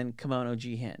 and then Kimono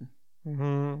Jihen.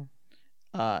 Mm-hmm.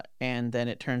 And then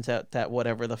it turns out that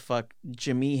whatever the fuck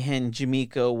Jimmy Hen,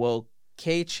 Jimiko wo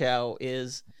Keichao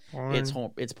is, Porn. it's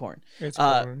porn. It's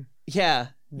porn. Yeah.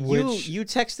 Which... You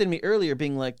texted me earlier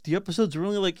being like, the episodes are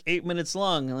only like 8 minutes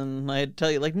long. And I had to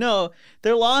tell you, like, no,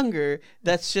 they're longer.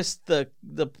 That's just the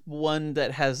one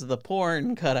that has the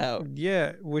porn cut out.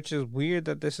 Yeah, which is weird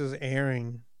that this is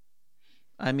airing.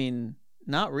 I mean,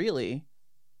 not really.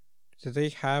 Do they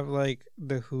have, like,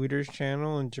 the Hooters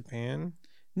channel in Japan?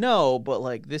 No, but,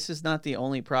 like, this is not the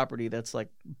only property that's, like,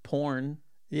 porn.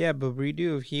 Yeah, but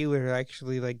Redo of Healer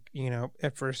actually, like,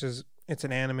 at first it's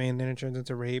an anime and then it turns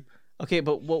into rape. Okay,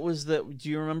 but what was do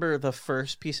you remember the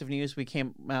first piece of news we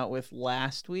came out with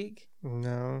last week?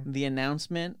 No. The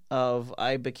announcement of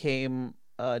I became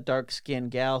a dark-skinned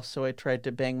gal, so I tried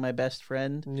to bang my best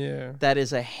friend. Yeah. That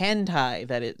is a hentai,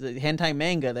 the hentai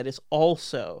manga that is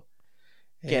also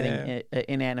getting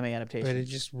an anime adaptation. But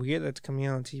it's just weird that's coming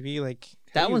out on TV. Like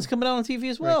that one's coming out on TV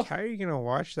as well. Like, how are you gonna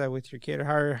watch that with your kid?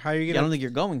 How are you gonna? I don't think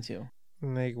you're going to.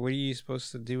 Like, what are you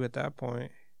supposed to do at that point?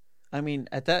 I mean,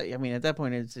 at that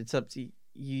point, it's up to you.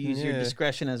 Use your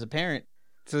discretion as a parent.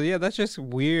 So yeah, that's just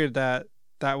weird that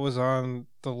was on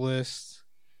the list,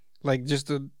 like just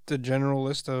the general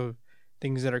list of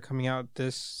things that are coming out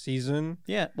this season.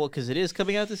 Yeah, well, because it is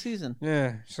coming out this season.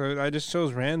 Yeah, so I just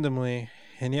chose randomly,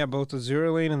 and yeah, both the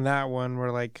Azure Lane and that one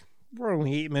were like we're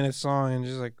only 8 minutes long, and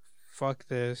just like fuck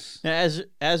this. Now, as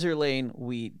Azure Lane,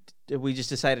 we just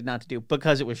decided not to do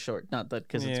because it was short, not that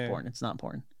because it's porn. It's not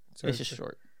porn. So it's just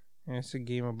short. Yeah, it's a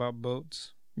game about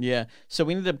boats. Yeah. So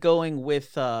we ended up going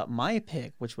with my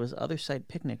pick, which was Other Side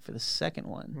Picnic for the second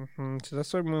one. Mm-hmm. So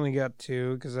that's why we only got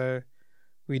 2, because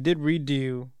we did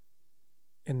Redo,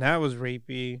 and that was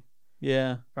rapey.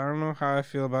 Yeah. I don't know how I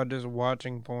feel about just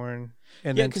watching porn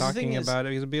and then talking about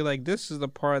it. It'll be like, this is the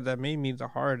part that made me the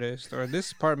hardest, or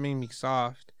this part made me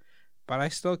soft. But I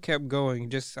still kept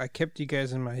going. I kept you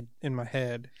guys in my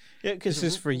head. Yeah, because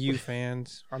this is for you,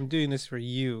 fans. I'm doing this for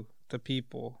you, the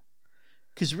people.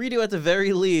 Because Redo, at the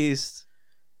very least,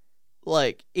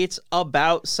 like, it's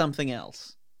about something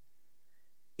else.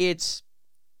 It's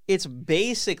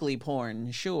basically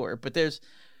porn, sure, but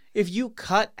if you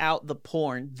cut out the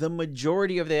porn, the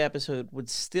majority of the episode would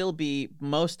still be,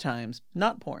 most times,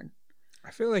 not porn.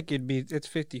 I feel like it's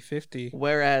 50-50.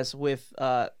 Whereas with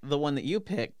the one that you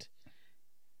picked,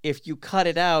 if you cut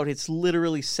it out, it's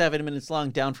literally 7 minutes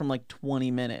long, down from like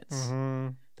 20 minutes.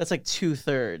 Mm-hmm. That's like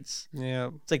 2/3. Yeah.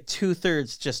 It's like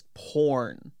 2/3 just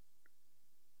porn.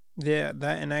 Yeah,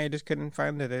 and I just couldn't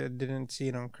find it. I didn't see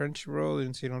it on Crunchyroll. I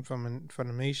didn't see it on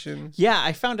Funimation. Yeah,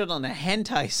 I found it on a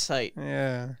hentai site.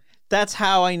 Yeah. That's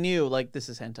how I knew, like, this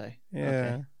is hentai. Yeah.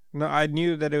 Okay. No, I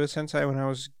knew that it was hentai when I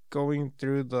was going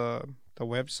through the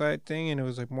website thing, and it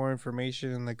was like more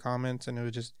information in the comments, and it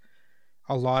was just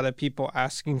a lot of people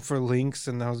asking for links,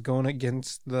 and I was going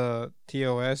against the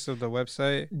TOS of the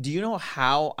website. Do you know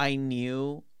how I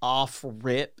knew off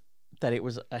rip that it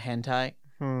was a hentai?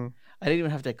 I didn't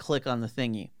even have to click on the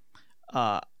thingy.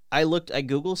 I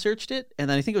Google searched it, and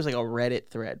then I think it was like a Reddit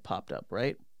thread popped up,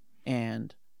 right?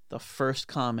 And the first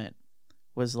comment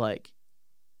was like,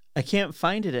 I can't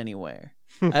find it anywhere.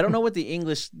 I don't know what the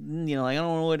English, I don't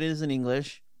know what it is in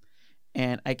English.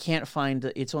 And I can't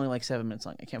find it's only like 7 minutes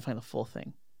long. I can't find the full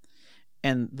thing.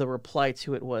 And the reply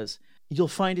to it was, you'll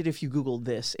find it if you Google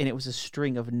this. And it was a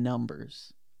string of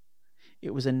numbers.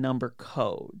 It was a number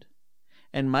code.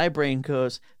 And my brain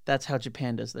goes, that's how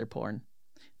Japan does their porn.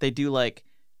 They do like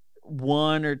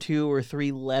 1 or 2 or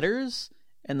 3 letters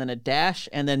and then a dash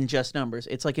and then just numbers.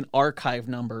 It's like an archive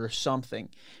number or something.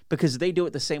 Because they do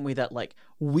it the same way that like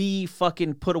we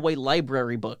fucking put away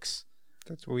library books.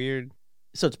 That's weird.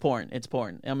 So it's porn. It's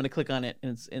porn. I'm going to click on it,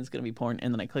 and it's going to be porn.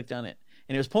 And then I clicked on it,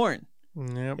 and it was porn.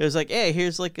 Yep. It was like, hey,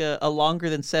 here's like a longer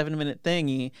than 7 minute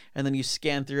thingy. And then you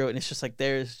scan through it, and it's just like,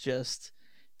 there's just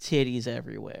titties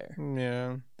everywhere.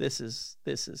 Yeah. This is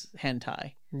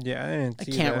hentai. Yeah, I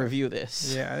can't review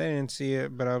this. Yeah, I didn't see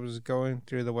it, but I was going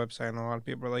through the website, and a lot of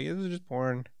people were like, this is just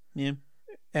porn. Yeah.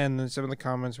 And then some of the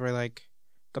comments were like,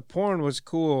 the porn was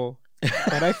cool,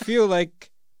 but I feel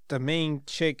like the main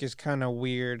chick is kind of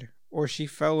weird. Or she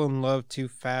fell in love too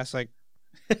fast, like.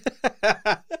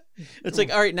 It's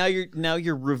like, all right, now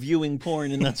you're reviewing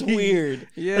porn, and that's weird.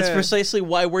 Yeah, that's precisely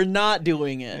why we're not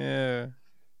doing it. Yeah,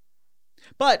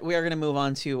 but we are going to move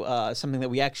on to something that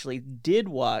we actually did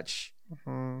watch.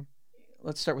 Mm-hmm.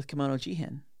 Let's start with Kemono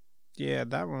Jihen. Yeah,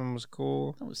 that one was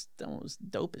cool. That one was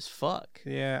dope as fuck.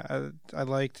 Yeah, I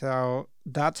liked how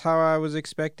that's how I was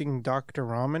expecting Dr.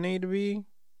 Ramune to be,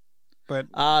 but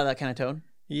that kind of tone.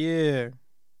 Yeah.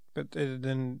 But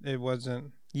then it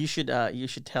wasn't. You should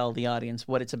tell the audience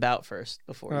what it's about first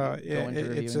before you go into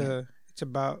reviewing it. It's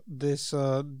about this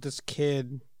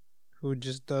kid who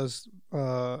just does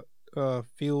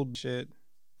field shit.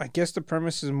 I guess the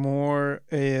premise is more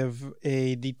of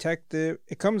a detective.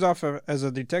 It comes off as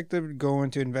a detective going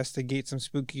to investigate some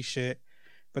spooky shit,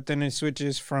 but then it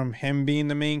switches from him being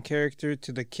the main character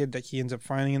to the kid that he ends up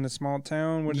finding in the small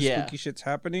town where the spooky shit's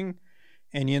happening.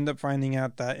 And you end up finding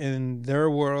out that in their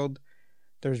world,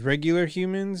 there's regular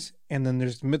humans and then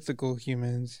there's mythical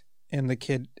humans. And the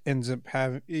kid ends up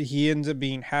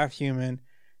being half human,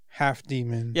 half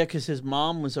demon. Yeah, because his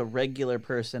mom was a regular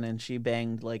person and she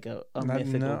banged like a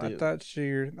mythical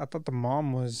dude. I thought the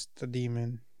mom was the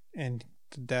demon and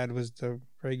the dad was the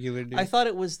regular dude. I thought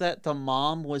it was that the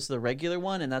mom was the regular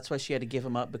one and that's why she had to give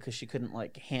him up because she couldn't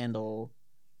like handle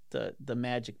the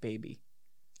magic baby.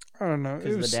 I don't know.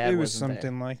 It was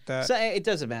something like that. So it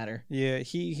doesn't matter. Yeah,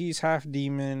 he's half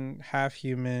demon, half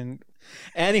human.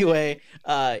 Anyway,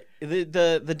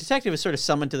 the detective is sort of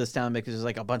summoned to this town because there's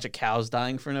like a bunch of cows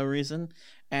dying for no reason,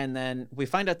 and then we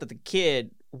find out that the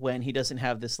kid, when he doesn't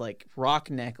have this like rock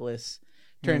necklace,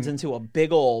 turns into a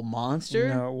big old monster.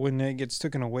 No, when it gets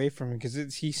taken away from him,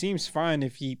 because he seems fine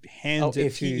if he hands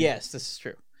it to. Yes, this is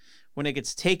true. When it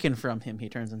gets taken from him, he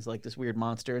turns into like this weird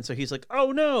monster, and so he's like,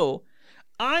 "Oh no,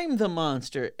 I'm the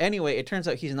monster." Anyway, it turns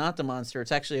out he's not the monster.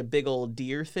 It's actually a big old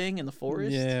deer thing in the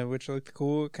forest. Yeah, which looked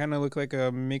cool. It kind of looked like a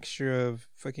mixture of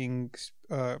fucking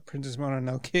Princess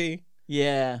Mononoke.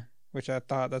 Yeah. Which I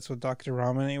thought that's what Dr.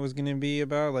 Ramune was going to be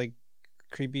about, like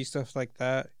creepy stuff like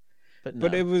that. But no.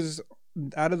 But it was,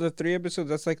 out of the 3 episodes,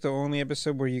 that's like the only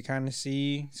episode where you kind of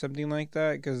see something like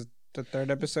that, because the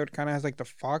 3rd episode kind of has like the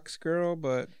fox girl,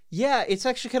 but... Yeah, it's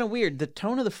actually kind of weird. The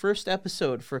tone of the first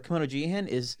episode for Kemono Jihen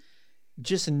is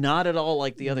just not at all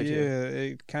like the other two. Yeah,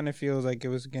 it kind of feels like it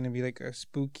was going to be like a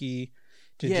spooky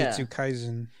Jujutsu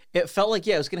Kaisen. It felt like,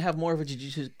 it was going to have more of a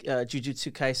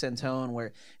Jujutsu Kaisen tone where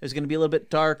it was going to be a little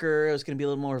bit darker, it was going to be a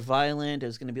little more violent, it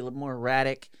was going to be a little more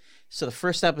erratic. So the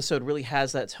first episode really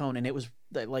has that tone, and it was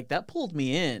like, that pulled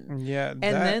me in. Yeah. And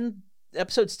then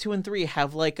episodes 2 and 3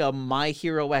 have like a My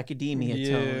Hero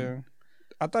Academia tone.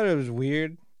 I thought it was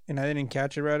weird, and I didn't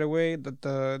catch it right away, that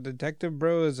the detective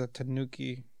bro is a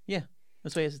tanuki. Yeah,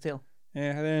 that's why he has a tail.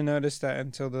 Yeah, I didn't notice that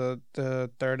until the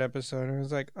 3rd episode. I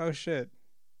was like, oh shit.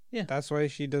 Yeah. That's why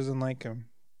she doesn't like him.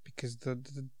 Because the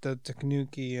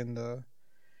tanuki and the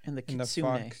kitsune.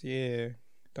 fox. Yeah.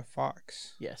 The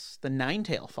fox. Yes, the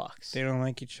nine-tail fox. They don't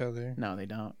like each other. No, they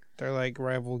don't. They're like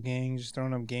rival gangs, just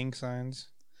throwing up gang signs.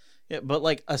 Yeah, but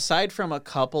like aside from a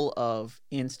couple of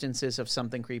instances of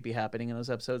something creepy happening in those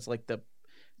episodes, like the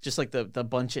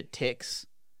bunch of ticks.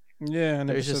 Yeah, and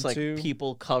there's just like 2.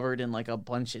 people covered in like a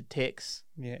bunch of ticks.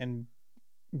 Yeah, and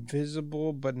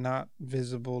visible but not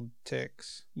visible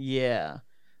ticks. Yeah,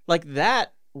 like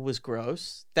that was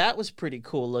gross. That was pretty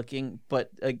cool looking,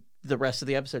 but the rest of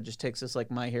the episode just takes this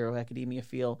like My Hero Academia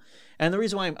feel. And the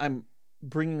reason why I'm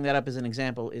bringing that up as an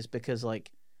example is because like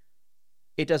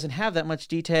it doesn't have that much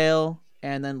detail,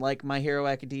 and then like My Hero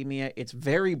Academia, it's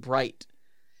very bright.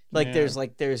 Like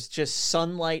there's just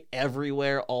sunlight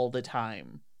everywhere all the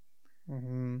time.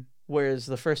 Mm-hmm. Whereas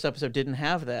the first episode didn't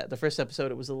have that. The first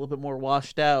episode, it was a little bit more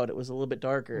washed out. It was a little bit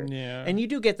darker. Yeah. And you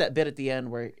do get that bit at the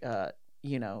end where,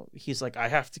 he's like, I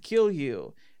have to kill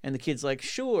you. And the kid's like,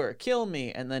 sure, kill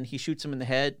me. And then he shoots him in the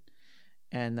head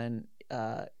and then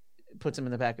puts him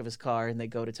in the back of his car, and they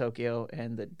go to Tokyo,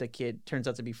 and the kid turns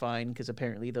out to be fine because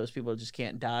apparently those people just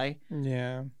can't die.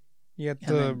 Yeah. You have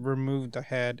to remove the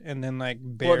head and then like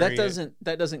bury Well,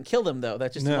 that doesn't kill them though.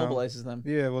 That just immobilizes them.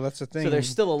 Yeah, well that's the thing. So they're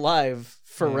still alive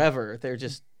forever. Yeah. They're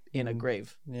just in a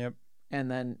grave. Yep.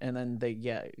 And then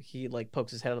he like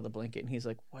pokes his head out of the blanket and he's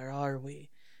like, "Where are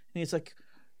we?" And he's like,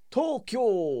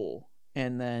 "Tokyo."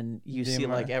 And then you see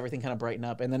like everything kind of brighten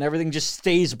up, and then everything just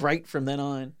stays bright from then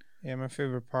on. Yeah, my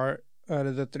favorite part out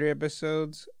of the 3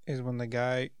 episodes is when the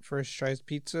guy first tries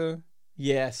pizza.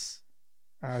 Yes.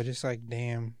 I was just like,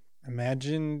 damn.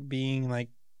 Imagine being like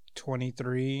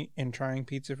 23 and trying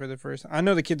pizza for the first time. I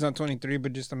know the kid's not 23,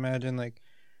 but just imagine like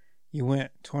you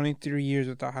went 23 years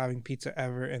without having pizza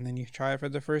ever, and then you try it for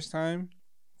the first time.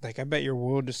 Like, I bet your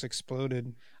world just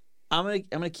exploded. I'm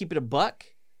gonna keep it a buck.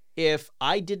 If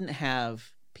I didn't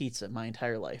have pizza my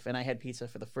entire life, and I had pizza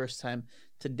for the first time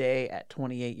today at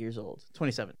 28 years old,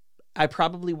 27, I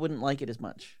probably wouldn't like it as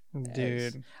much.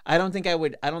 Dude, I don't think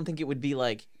it would be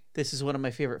like, this is one of my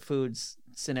favorite foods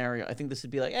scenario. I think this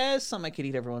would be like, it's something I could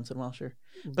eat every once in a while, sure.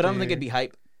 But I don't think it'd be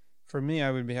hype. For me, I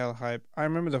would be hella hype. I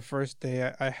remember the first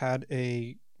day I had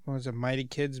a Mighty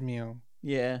Kids meal.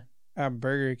 Yeah. At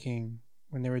Burger King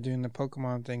when they were doing the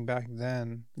Pokemon thing back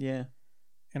then. Yeah.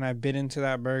 And I bit into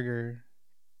that burger,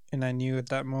 and I knew at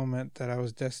that moment that I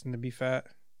was destined to be fat.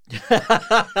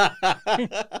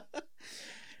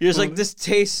 You're just like, this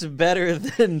tastes better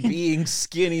than being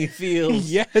skinny feels.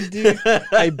 Yeah, dude.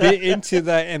 I bit into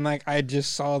that, and like I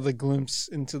just saw the glimpse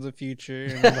into the future,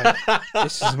 and I'm like,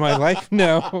 this is my life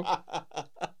now.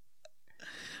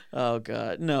 Oh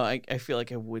God, no! I feel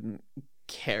like I wouldn't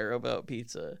care about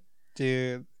pizza,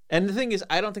 dude. And the thing is,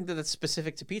 I don't think that that's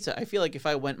specific to pizza. I feel like if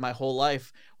I went my whole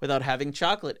life without having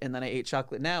chocolate, and then I ate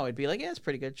chocolate now, I'd be like, yeah, it's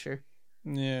pretty good, sure.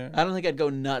 Yeah. I don't think I'd go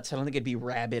nuts. I don't think I'd be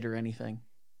rabid or anything.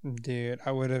 Dude,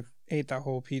 I would have ate that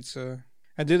whole pizza.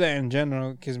 I do that in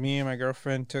general because me and my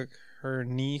girlfriend took her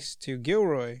niece to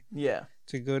Gilroy. Yeah.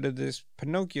 To go to this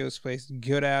Pinocchio's place.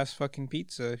 Good ass fucking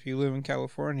pizza. If you live in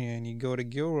California and you go to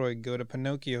Gilroy, go to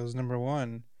Pinocchio's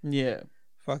 #1. Yeah.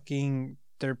 Fucking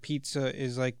their pizza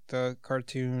is like the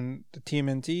cartoon, the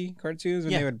TMNT cartoons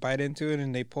when they would bite into it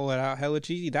and they pull it out hella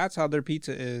cheesy. That's how their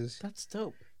pizza is. That's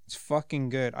dope. It's fucking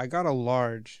good. I got a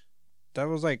large. That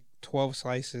was like 12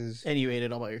 slices. And you ate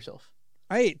it all by yourself?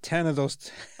 I ate 10 of those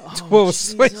 12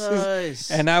 slices.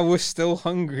 And I was still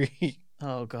hungry.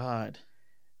 Oh, God.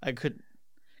 I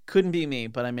couldn't be me,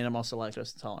 but I mean, I'm also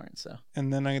lactose intolerant, so.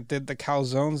 And then I did the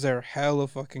calzones. They're hella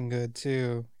fucking good,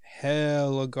 too.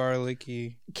 Hella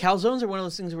garlicky. Calzones are one of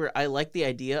those things where I like the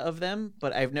idea of them,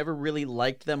 but I've never really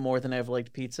liked them more than I've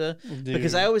liked pizza. Dude.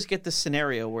 Because I always get this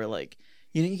scenario where, like,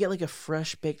 you get like a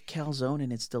fresh baked calzone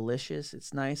and it's delicious.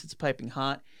 It's nice. It's piping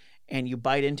hot. And you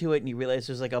bite into it and you realize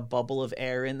there's like a bubble of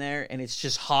air in there and it's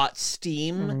just hot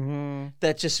steam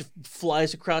that just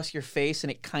flies across your face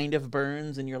and it kind of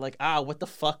burns and you're like, what the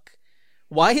fuck?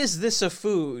 Why is this a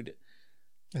food?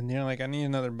 And you're like, I need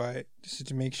another bite just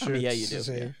to make sure it's safe.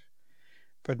 Yeah.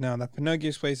 But no, that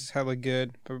Pinocchio's place is hella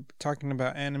good. But we're talking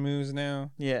about Animus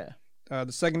now. Yeah.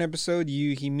 The second episode,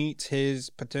 he meets his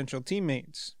potential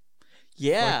teammates.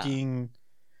 Yeah. Fucking,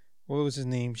 what was his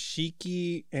name?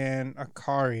 Shiki and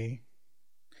Akari.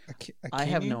 I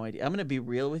have no idea. I'm going to be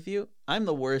real with you. I'm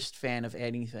the worst fan of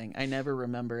anything. I never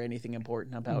remember anything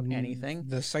important about anything.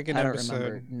 The second episode, I don't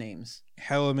remember names.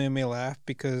 Hella made me laugh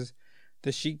because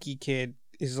the Shiki kid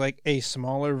is like a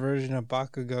smaller version of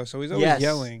Bakugo, so he's always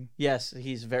yelling. Yes,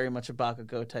 he's very much a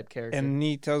Bakugo type character. And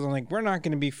he tells him, like, we're not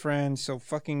going to be friends, so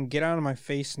fucking get out of my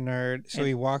face, nerd. So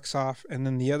he walks off, and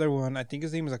then the other one, I think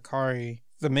his name is Akari,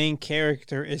 the main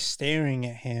character is staring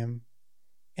at him,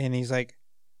 and he's like,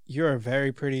 you're a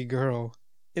very pretty girl.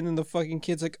 And then the fucking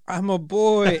kid's like, I'm a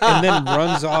boy, and then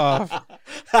runs off.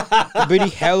 But he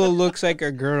hella looks like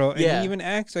a girl, and he even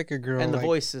acts like a girl. And the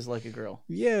voice is like a girl.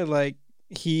 Yeah, like,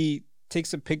 he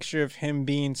takes a picture of him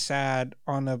being sad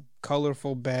on a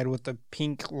colorful bed with a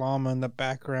pink llama in the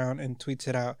background and tweets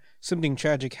it out. Something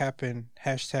tragic happened.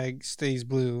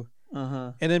 #staysblue.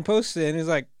 And then posts it and he's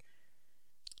like,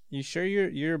 you sure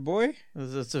you're a boy?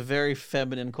 It's a very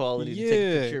feminine quality to take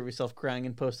a picture of yourself crying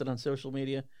and post it on social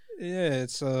media. Yeah,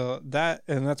 it's that,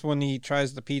 and that's when he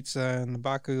tries the pizza and the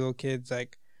Bakugo kid's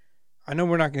like, I know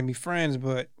we're not going to be friends,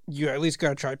 but you at least got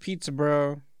to try pizza,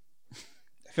 bro.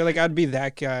 I feel like I'd be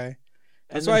that guy.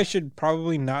 That's why I should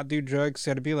probably not do drugs.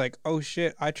 So I'd be like, oh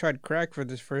shit, I tried crack for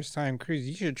this first time. Cruz,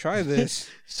 you should try this.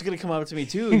 She's going to come up to me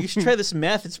too. You should try this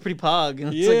meth. It's pretty pog.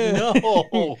 And it's Yeah. like,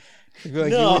 no. You'd be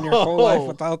like, No. you went your whole life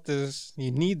without this.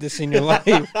 You need this in your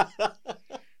life.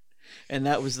 And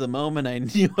that was the moment I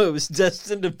knew I was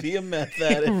destined to be a meth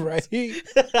addict. Right?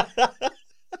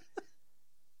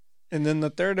 And then the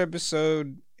third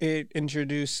episode, it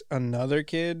introduced another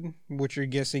kid, which you're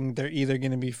guessing they're either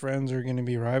going to be friends or going to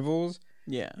be rivals.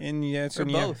 Yeah. And yeah, that's Or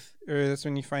when both. that's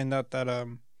when you find out that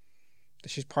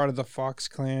she's part of the Fox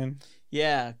clan.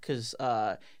 Yeah, because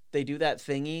they do that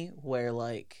thingy where,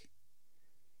 like,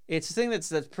 it's a thing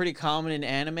that's pretty common in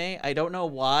anime. I don't know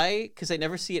why, because I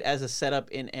never see it as a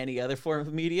setup in any other form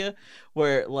of media,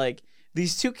 where, like,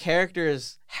 these two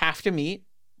characters have to meet.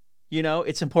 You know,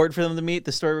 it's important for them to meet.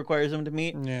 The story requires them to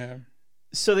meet. Yeah.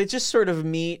 So they just sort of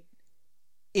meet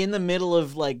in the middle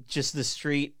of, like, just the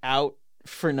street out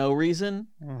for no reason.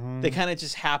 Mm-hmm. They kind of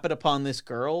just happen upon this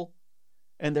girl,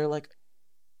 and they're like,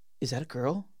 "Is that a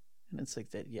girl?" And it's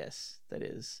like, "That yes, that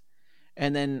is."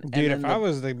 And then, Dude, and if I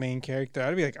was the main character,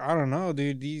 I'd be like, I don't know,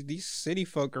 dude. These city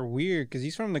folk are weird because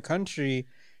he's from the country.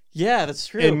 yeah, that's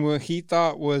true. And what he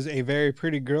thought was a very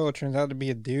pretty girl turns out to be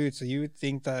a dude. So you would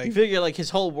think that You figure like his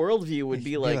whole worldview would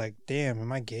be he'd like, damn,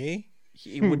 am I gay?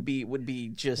 he would be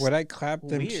just. Would I clap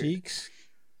them weird. cheeks?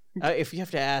 If you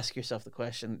have to ask yourself the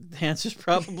question, the answer's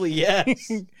probably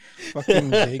yes.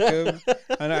 Fucking Jacob.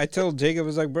 And I told Jacob, I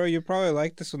was like, bro, you probably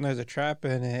like this when there's a trap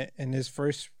in it. And his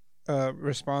first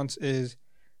response is,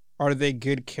 are they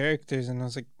good characters? And I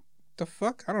was like, the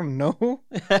fuck? I don't know.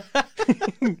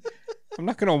 I'm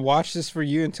not gonna watch this for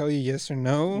you and tell you yes or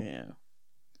no. Yeah.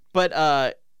 But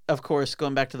of course,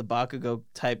 going back to the Bakugo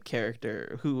type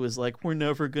character who was like, we're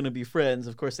never gonna be friends.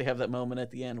 Of course, they have that moment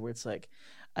at the end where it's like,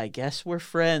 I guess we're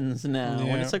friends now.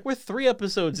 Yeah. And it's like, we're 3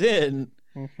 episodes in.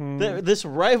 Mm-hmm. This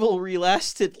rivalry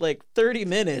lasted like 30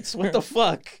 minutes. What the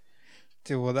fuck?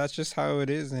 Dude, well, that's just how it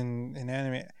is in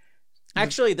anime.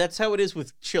 Actually, that's how it is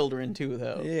with children too,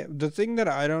 though. Yeah, the thing that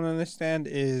I don't understand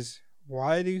is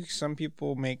why do some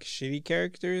people make shitty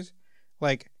characters?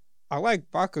 Like, I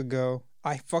like Bakugo.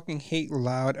 I fucking hate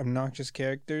loud, obnoxious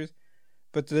characters.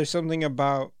 But there's something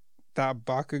about that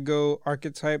Bakugo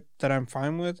archetype that I'm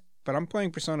fine with. But I'm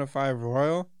playing Persona 5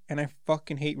 Royal, and I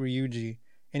fucking hate Ryuji.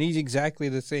 And he's exactly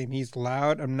the same. He's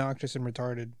loud, obnoxious, and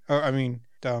retarded. Oh, I mean,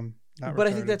 dumb. Not But retarded.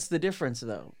 I think that's the difference,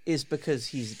 though, is because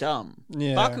he's dumb.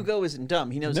 Yeah. Bakugo isn't dumb.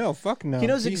 He knows. No, fuck no. He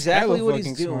knows He's exactly hella what he's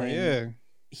fucking smart, doing. Yeah.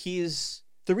 He's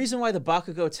the reason why the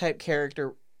Bakugo type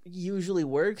character usually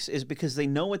works is because they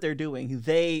know what they're doing.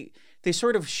 They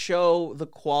sort of show the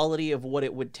quality of what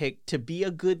it would take to be a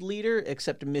good leader,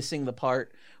 except missing the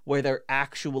part where they're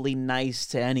actually nice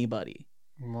to anybody.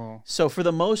 Well, So for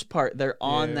the most part, they're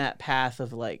on Yeah. that path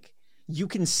of like you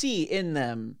can see in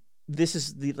them. This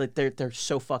is the like they're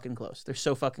so fucking close. They're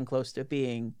so fucking close to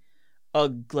being a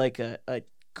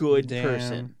good damn.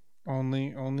 person. Only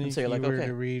And if so you you're like, were okay.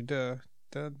 to read the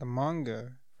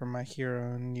manga from My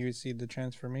Hero, and you would see the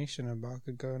transformation of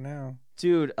Bakugo now.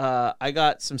 Dude, I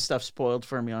got some stuff spoiled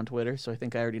for me on Twitter, so I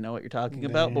think I already know what you're talking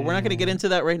about. But we're not going to get into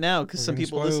that right now because We're some gonna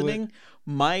people spoil listening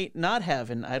might not have,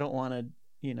 and I don't want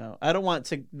to, I don't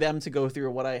want them to go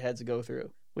through what I had to go through,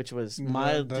 which was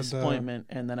mild the- disappointment.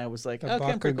 And then I was like, The okay,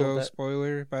 I'm pretty cool Bakugo with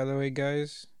spoiler, by the way,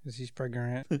 guys, is he's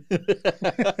pregnant.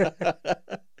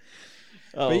 that.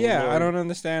 Oh, But yeah, I Lord. don't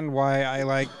understand why I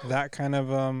like that kind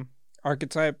of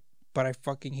archetype, but I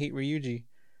fucking hate Ryuji.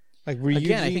 Like Ryuji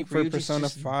Again, I think for Ryuji's Persona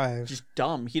just- 5. Just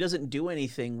dumb. He doesn't do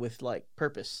anything with like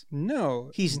purpose.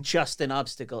 No, He's just an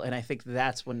obstacle, and I think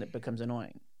that's when it becomes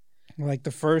annoying. like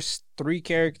the first 3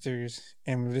 characters,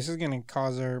 and this is gonna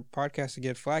cause our podcast to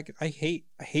get flagged. I hate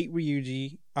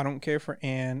Ryuji. I don't care for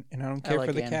Anne, and I don't care like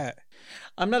for the Anne. cat.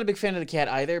 I'm not a big fan of the cat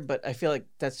either, but I feel like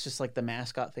that's just like the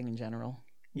mascot thing in general.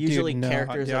 Usually Dude, no,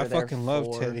 characters dude, that I are there fucking love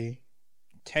for- Teddy.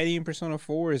 Teddy in Persona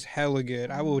 4 is hella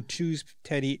good. I will choose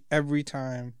Teddy every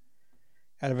time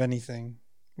out of anything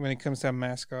when it comes to a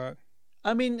mascot.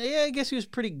 I mean, yeah, I guess he was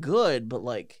pretty good, but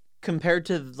like compared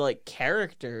to like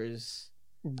characters,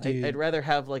 Dude, I'd rather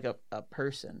have like a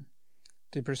person.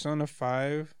 the Persona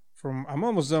 5 I'm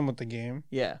almost done with the game.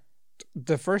 Yeah.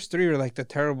 The first 3 are like the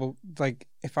terrible, like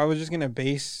if I was just going to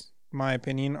base my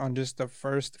opinion on just the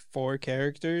first 4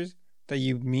 characters that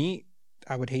you meet,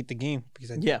 I would hate the game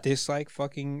because I Yeah. dislike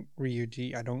fucking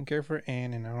Ryuji. I don't care for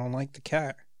Anne, and I don't like the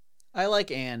cat. I like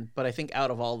Anne, but I think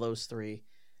out of all those 3,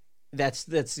 that's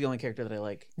the only character that I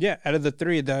like. Yeah, out of the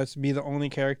 3, that would be the only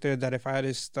character that if I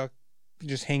had stuck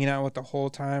just hanging out with the whole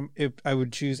time, I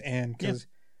would choose Anne because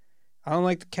I don't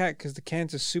like the cat because the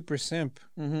cat's a super simp.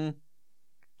 Mm-hmm.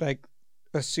 Like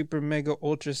a super mega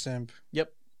ultra simp.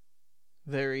 Yep.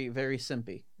 Very, very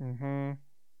simpy. Mm-hmm.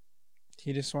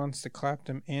 He just wants to clap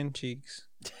them and cheeks.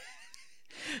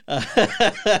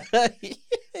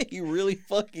 He really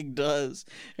fucking does.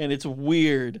 And it's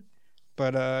weird.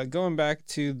 But going back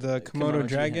to the Komodo Kimono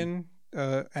Dragon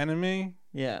anime,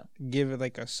 Yeah. give it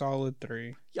like a solid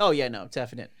 3. Oh yeah, no,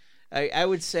 definite. I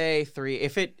would say 3.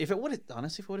 If it would have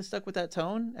honestly, if it would have stuck with that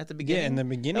tone at the beginning, Yeah, in the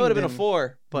beginning, that would have been a then-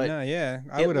 4. But no, yeah,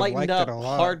 I it would have lightened liked up it a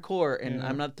lot. hardcore, and Yeah.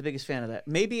 I'm not the biggest fan of that.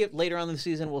 Maybe later on in the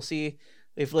season, we'll see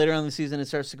if later on in the season it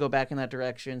starts to go back in that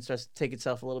direction, starts to take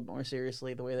itself a little bit more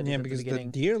seriously, the way that it Yeah, did at the because the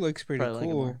beginning. deer looks pretty Probably like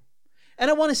it cool. more. And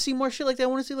I want to see more shit like that. I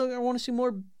want to see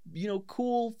more,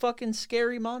 cool, fucking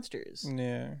scary monsters.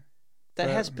 Yeah. That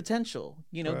But- has potential.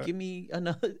 but- Give me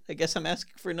another. I guess I'm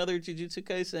asking for another Jujutsu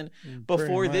Kaisen Pretty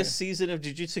before this much. season of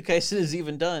Jujutsu Kaisen is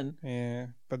even done. Yeah,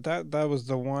 but that was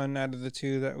the one out of the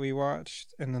 2 that we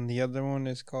watched, and then the other one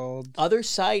is called. Other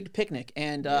Side Picnic,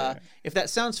 and Yeah. if that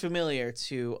sounds familiar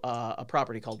to a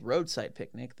property called Roadside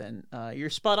Picnic, then you're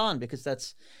spot on, because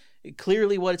that's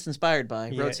clearly what it's inspired by.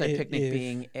 Yeah, Roadside if- Picnic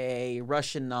being a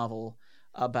Russian novel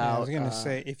about. Yeah, I was gonna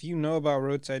say, if you know about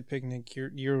Roadside Picnic,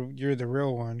 you're the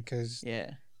real one, because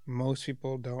Yeah. most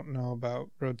people don't know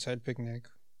about Roadside Picnic.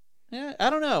 Yeah, I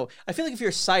don't know. I feel like if you're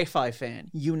a sci-fi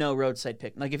fan, you know Roadside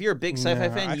Picnic. Like if you're a big sci-fi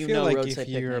No, fan, I you feel know like Roadside if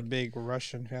you're a Picnic. big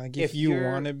Russian fan, like If if you you're-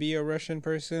 want to be a Russian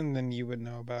person, then you would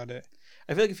know about it.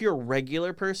 I feel like if you're a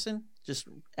regular person, just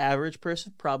average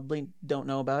person, probably don't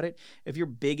know about it. If you're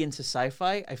big into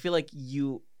sci-fi, I feel like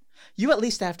you at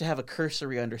least have to have a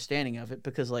cursory understanding of it,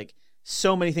 because like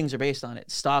so many things are based on it.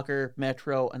 Stalker,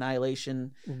 Metro,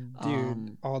 Annihilation,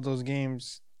 Dude, all those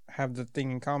games have the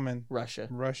thing in common: Russia.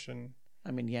 Russian. I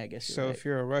mean, yeah, I guess you're So right. if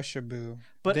you're a Russia boo,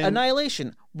 But then-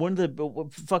 Annihilation, one of the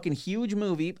fucking huge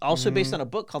movie, also based Mhm. on a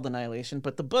book called Annihilation,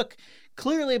 but the book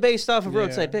clearly based off of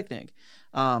Roadside Yeah. Picnic,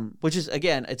 which is,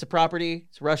 again, it's a property,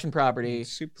 it's a Russian property.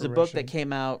 It's super It's a book Russian. that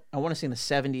came out, I want to say in the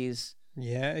 70s.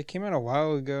 Yeah, it came out a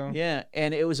while ago. Yeah,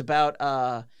 and it was about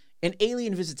an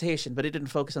alien visitation, but it didn't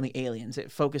focus on the aliens.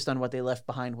 It focused on what they left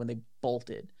behind when they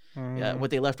bolted. Mhm.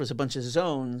 What they left was a bunch of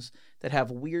zones that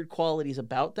have weird qualities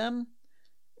about them,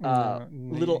 No,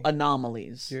 little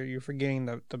anomalies. You're forgetting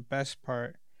the best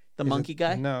part. The is monkey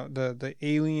that- guy? No, the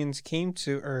aliens came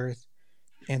to Earth,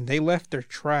 and they left their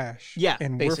trash. Yeah,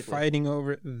 and basically. we're fighting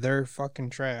over their fucking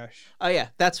trash. Oh yeah,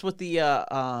 that's what the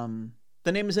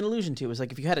name is an allusion to. Is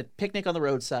like if you had a picnic on the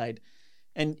roadside,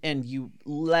 and you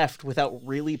left without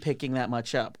really picking that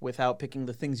much up, without picking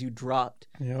the things you dropped,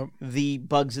 Yep. the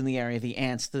bugs in the area, the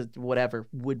ants, the whatever,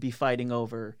 would be fighting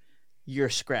over your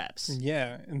scraps.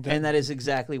 Yeah, And that is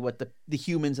exactly what the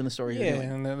humans in the story are yeah,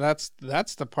 doing. and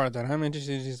that's the part that I'm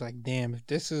interested in. Is like, damn, if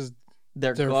this is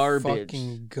They're their garbage.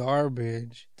 fucking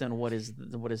garbage. Then what is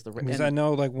the Because I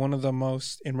know, like, one of the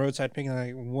most in Roadside Picnic,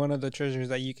 like one of the treasures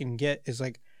that you can get is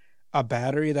like a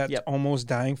battery that's Yep. almost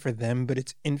dying for them, but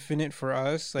it's infinite for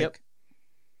us. Like, Yep.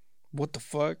 what the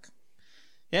fuck?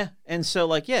 Yeah, and so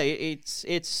like yeah,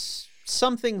 it's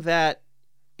something that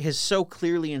has so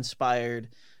clearly inspired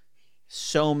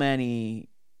so many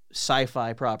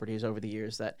sci-fi properties over the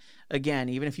years that, again,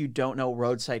 even if you don't know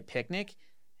Roadside Picnic,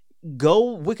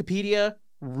 go Wikipedia,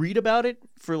 read about it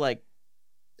for like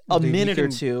a Dude, you minute or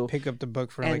can two, Pick up the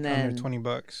book for and like under then-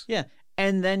 $20.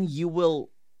 and then you will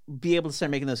be able to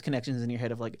start making those connections in your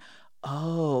head of like,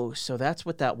 oh, so that's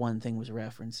what that one thing was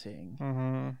referencing.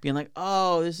 Mm-hmm. Being like,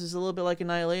 oh, this is a little bit like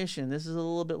Annihilation. This is a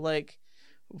little bit like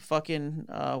fucking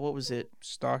what was it?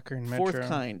 Stalker and Metro. Fourth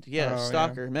Kind. Yeah, Oh, yeah.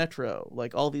 Stalker, Metro.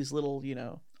 Like all these little,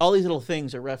 all these little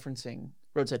things are referencing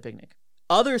Roadside Picnic.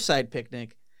 Other Side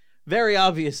Picnic very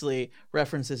obviously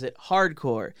references it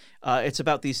hardcore. It's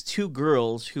about these two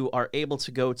girls who are able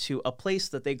to go to a place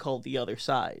that they call the other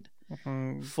side,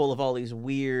 Mhm. full of all these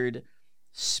weird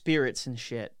spirits and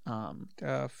shit.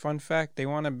 Fun fact: they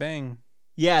want to bang.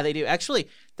 Yeah, they do. Actually,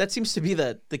 that seems to be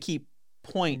the key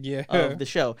point Yeah. of the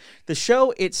show. The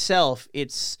show itself,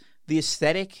 it's the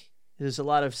aesthetic. There's a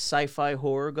lot of sci-fi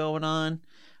horror going on.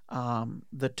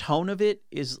 The tone of it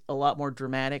is a lot more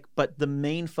dramatic, but the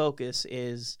main focus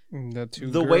is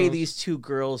The way girls. these two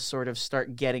girls sort of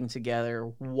start getting together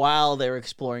while they're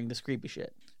exploring this creepy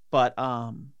shit. But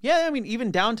yeah, I mean, even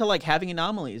down to like having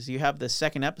anomalies. You have the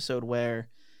second episode where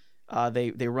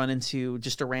they run into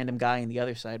just a random guy on the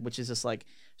other side, which is this like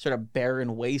sort of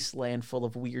barren wasteland full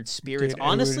of weird spirits. Dude, I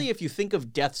Honestly, would- if you think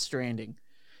of Death Stranding,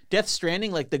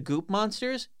 like the goop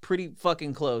monsters, pretty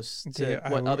fucking close to Dude,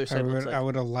 what other side looks I like.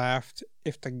 would have laughed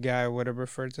if the guy would have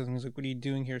referred to them as like, "What are you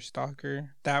doing here,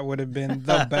 stalker?" That would have been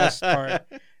the best part.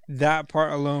 That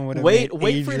part alone would have Wait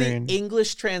made for the Adrian.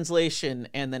 English translation,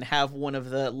 and then have one of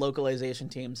the localization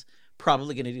teams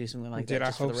probably going to do something like Dude, that I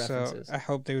just for hope the so. references. I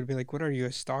hope they would be like, "What are you,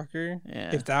 a stalker?"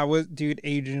 Yeah. If that was, dude,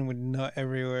 Adrian would nut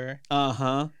everywhere.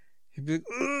 Uh-huh. He'd be like,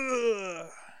 "Ugh,"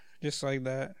 just like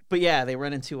that. But yeah, they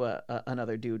run into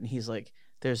another dude, and he's like,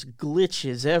 "There's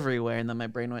glitches everywhere," and then my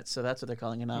brain went, "So that's what they're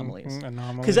calling anomalies," Mhm,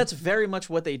 anomaly. because that's very much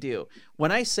what they do.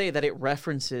 When I say that it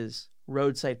references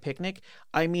Roadside Picnic,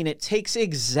 I mean it takes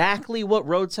exactly what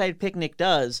Roadside Picnic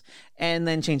does and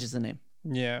then changes the name.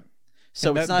 yeah.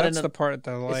 So And it's not that's the part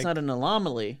that I like. it's not an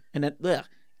anomaly, and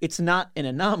it's not an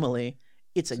anomaly.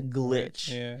 It's a glitch.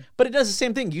 Yeah. But it does the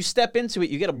same thing. You step into it,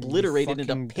 you get obliterated You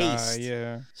into fucking paste. die,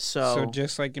 yeah. So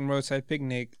just like in Roadside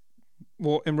Picnic,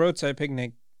 well, in Roadside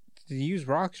Picnic, they use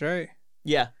rocks, right?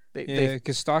 yeah, Yeah,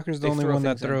 because Stalker's the they only throw one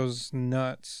that things in. throws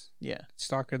nuts. yeah.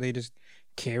 Stalker, they just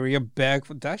carry a bag.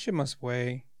 That shit must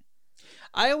weigh.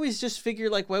 I always just figure,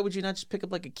 like, why would you not just pick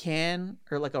up like a can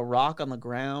or like a rock on the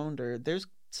ground, or there's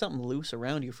something loose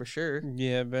around you for sure.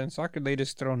 Yeah, but in Stalker, they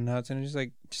just throw nuts, and it's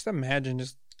like, just imagine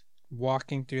just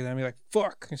walking through that and be like,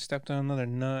 fuck, I stepped on another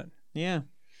nut. Yeah.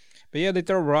 But yeah, they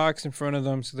throw rocks in front of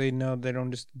them so they know they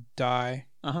don't just die,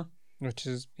 Uh-huh. which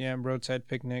is, yeah, Roadside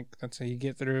Picnic. That's how you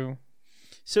get through.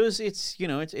 So it's you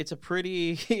know, it's a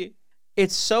pretty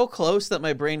it's so close that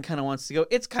my brain kind of wants to go,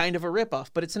 it's kind of a ripoff,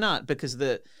 but it's not, because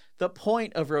the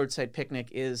point of Roadside Picnic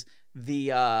is the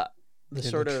Yeah,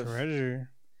 sort the of treasure.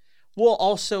 well,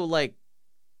 also like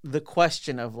the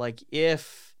question of like,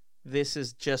 if this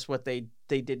is just what they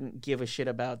didn't give a shit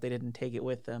about, they didn't take it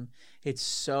with them, it's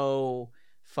so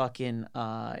fucking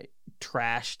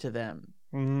trash to them,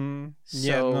 Mm-hmm. so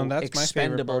Yeah, no, that's my favorite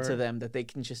expendable part. to them that they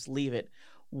can just leave it.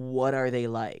 What are they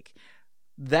like?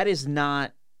 That is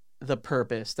not the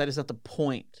purpose. That is not the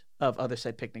point of Other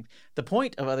Side Picnic. The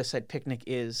point of Other Side Picnic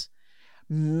is,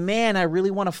 man, I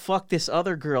really want to fuck this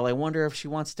other girl. I wonder if she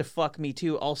wants to fuck me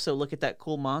too. Also, look at that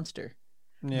cool monster.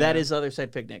 Yeah. That is Other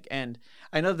Side Picnic. And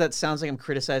I know that sounds like I'm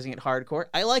criticizing it hardcore.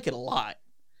 I like it a lot.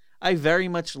 I very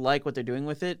much like what they're doing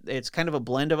with it. It's kind of a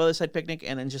blend of Other Side Picnic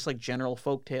and then just like general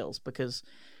folk tales, because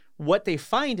what they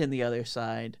find in the other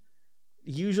side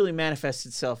usually manifests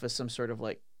itself as some sort of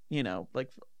like, you know,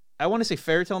 like, I want to say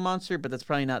fairy tale monster, but that's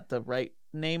probably not the right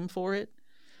name for it.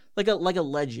 Like a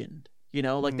legend, you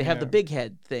know, like they have the Yeah. big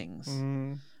head things.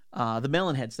 Mm-hmm. The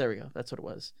melon heads, there we go. That's what it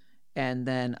was. And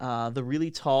then the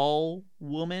really tall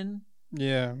woman,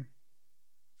 Yeah.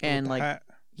 and With the like hat.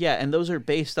 yeah, and those are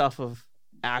based off of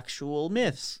actual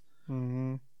myths.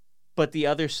 Mm-hmm. But the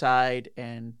other side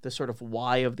and the sort of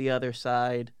why of the other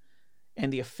side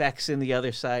and the effects in the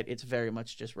other side, it's very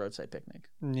much just Roadside Picnic.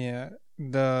 Yeah.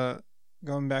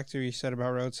 Going back to what you said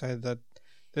about Roadside, that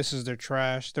this is their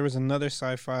trash. There was another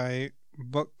sci-fi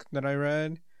book that I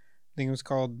read. I think it was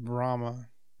called Rama.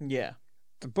 Yeah.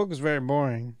 The book was very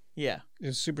boring. Yeah. It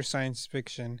was super science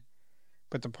fiction.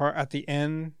 But the part at the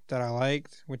end that I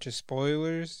liked, which is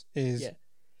spoilers, is Yeah.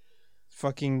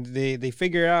 fucking they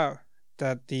figure out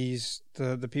that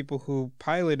the people who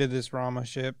piloted this Rama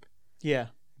ship Yeah.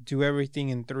 do everything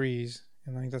in threes.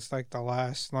 And like that's like the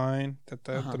last line that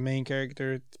the main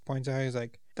character points out. He's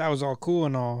like, that was all cool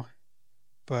and all,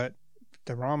 but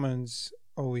the Ramans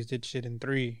always did shit in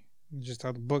three. It's just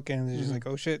how the book ends. It's just like,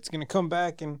 oh shit, it's gonna come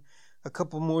back in a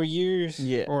couple more years,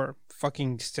 Yeah. or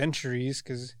fucking centuries,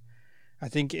 because I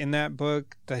think in that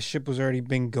book that ship was already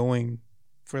been going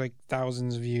for like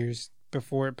thousands of years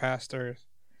before it passed Earth,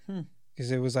 because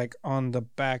it was like on the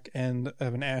back end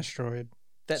of an asteroid.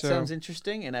 That So- sounds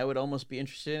interesting, and I would almost be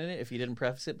interested in it if you didn't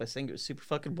preface it by saying it was super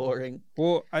fucking boring.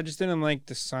 Well, I just didn't like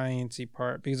the sciencey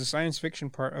part, because the science fiction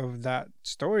part of that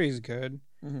story is good.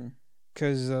 Mm-hmm.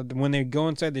 Because when they go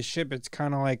inside the ship, it's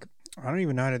kind of like, I don't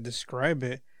even know how to describe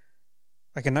it.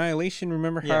 Like Annihilation.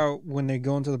 Remember Yeah. how when they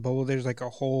go into the bubble, there's like a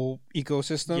whole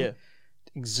ecosystem. Yeah.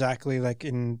 Exactly like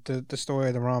in the story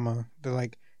of the Rama. They're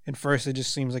like, at first it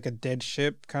just seems like a dead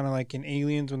ship, kind of like in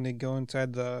Aliens when they go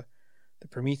inside the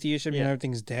Prometheus ship, Yeah. and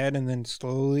everything's dead, and then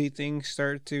slowly things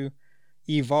start to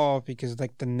evolve, because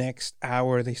like the next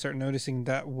hour they start noticing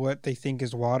that what they think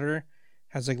is water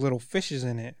has like little fishes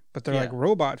in it, but they're Yeah. like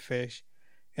robot fish,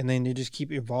 and then they just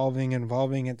keep evolving and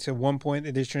evolving until one point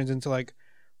it just turns into like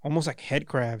almost like head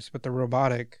crabs, but they're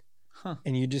robotic, Huh.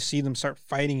 and you just see them start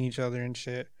fighting each other and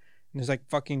shit, and there's like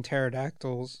fucking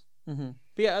pterodactyls. Mm-hmm.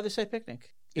 But yeah, Other Side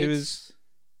Picnic. It was-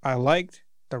 I liked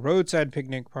the Roadside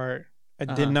Picnic part. I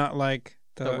Uh-huh. did not like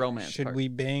The romance should part. we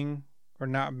bang or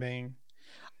not bang.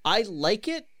 I like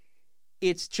it.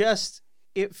 It's just,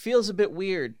 it feels a bit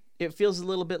weird. It feels a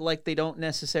little bit like they don't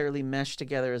necessarily mesh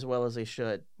together as well as they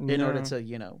should in order No. to,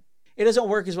 you know, it doesn't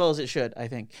work as well as it should, I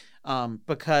think.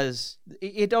 Because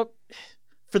it don't,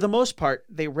 for the most part,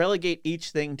 they relegate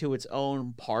each thing to its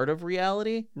own part of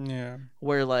reality, Yeah.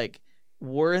 where like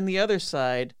we're in the other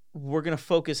side. We're going to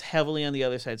focus heavily on the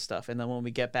other side stuff. And then when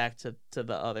we get back to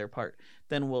the other part,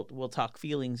 then we'll talk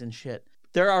feelings and shit.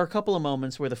 There are a couple of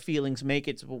moments where the feelings make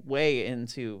its way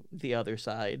into the other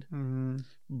side,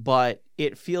 but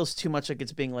it feels too much like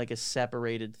it's being like a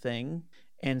separated thing.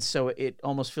 And so it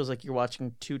almost feels like you're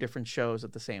watching two different shows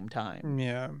at the same time.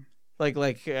 Yeah.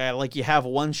 Like you have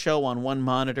one show on one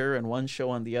monitor and one show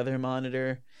on the other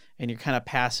monitor, and you're kind of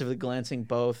passively glancing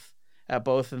at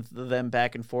both of them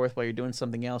back and forth while you're doing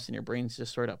something else, and your brain's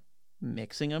just sort of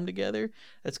mixing them together.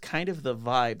 That's kind of the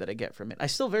vibe that I get from it. I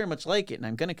still very much like it, and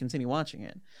I'm going to continue watching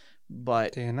it,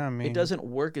 but it doesn't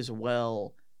work as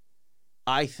well,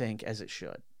 I think, as it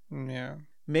should. Yeah.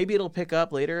 Maybe it'll pick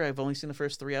up later. I've only seen the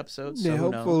first 3 episodes, so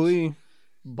who hopefully. knows?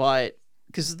 But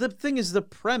because the thing is, the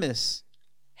premise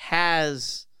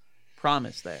has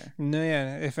promise there. No,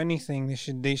 yeah. If anything,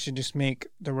 they should just make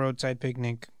the Roadside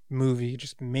Picnic movie.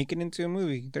 Just make it into a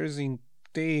movie.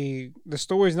 The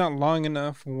story's not long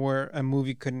enough where a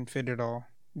movie couldn't fit it all.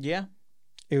 Yeah.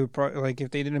 It would probably, like,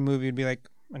 if they did a movie, it'd be like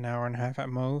an hour and a half at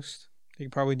most. They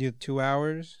could probably do 2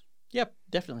 hours. Yep,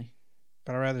 definitely.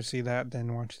 But I'd rather see that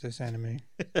than watch this anime.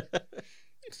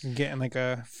 It's getting like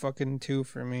a fucking 2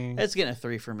 for me. It's getting a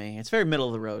 3 for me. It's very middle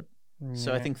of the road. Yeah.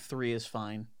 So I think 3 is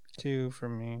fine. 2 for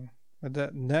me.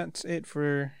 But that's it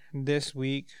for this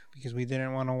week because we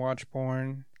didn't want to watch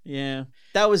porn. Yeah.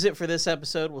 That was it for this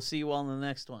episode. We'll see you all in the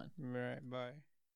next one. All right, bye.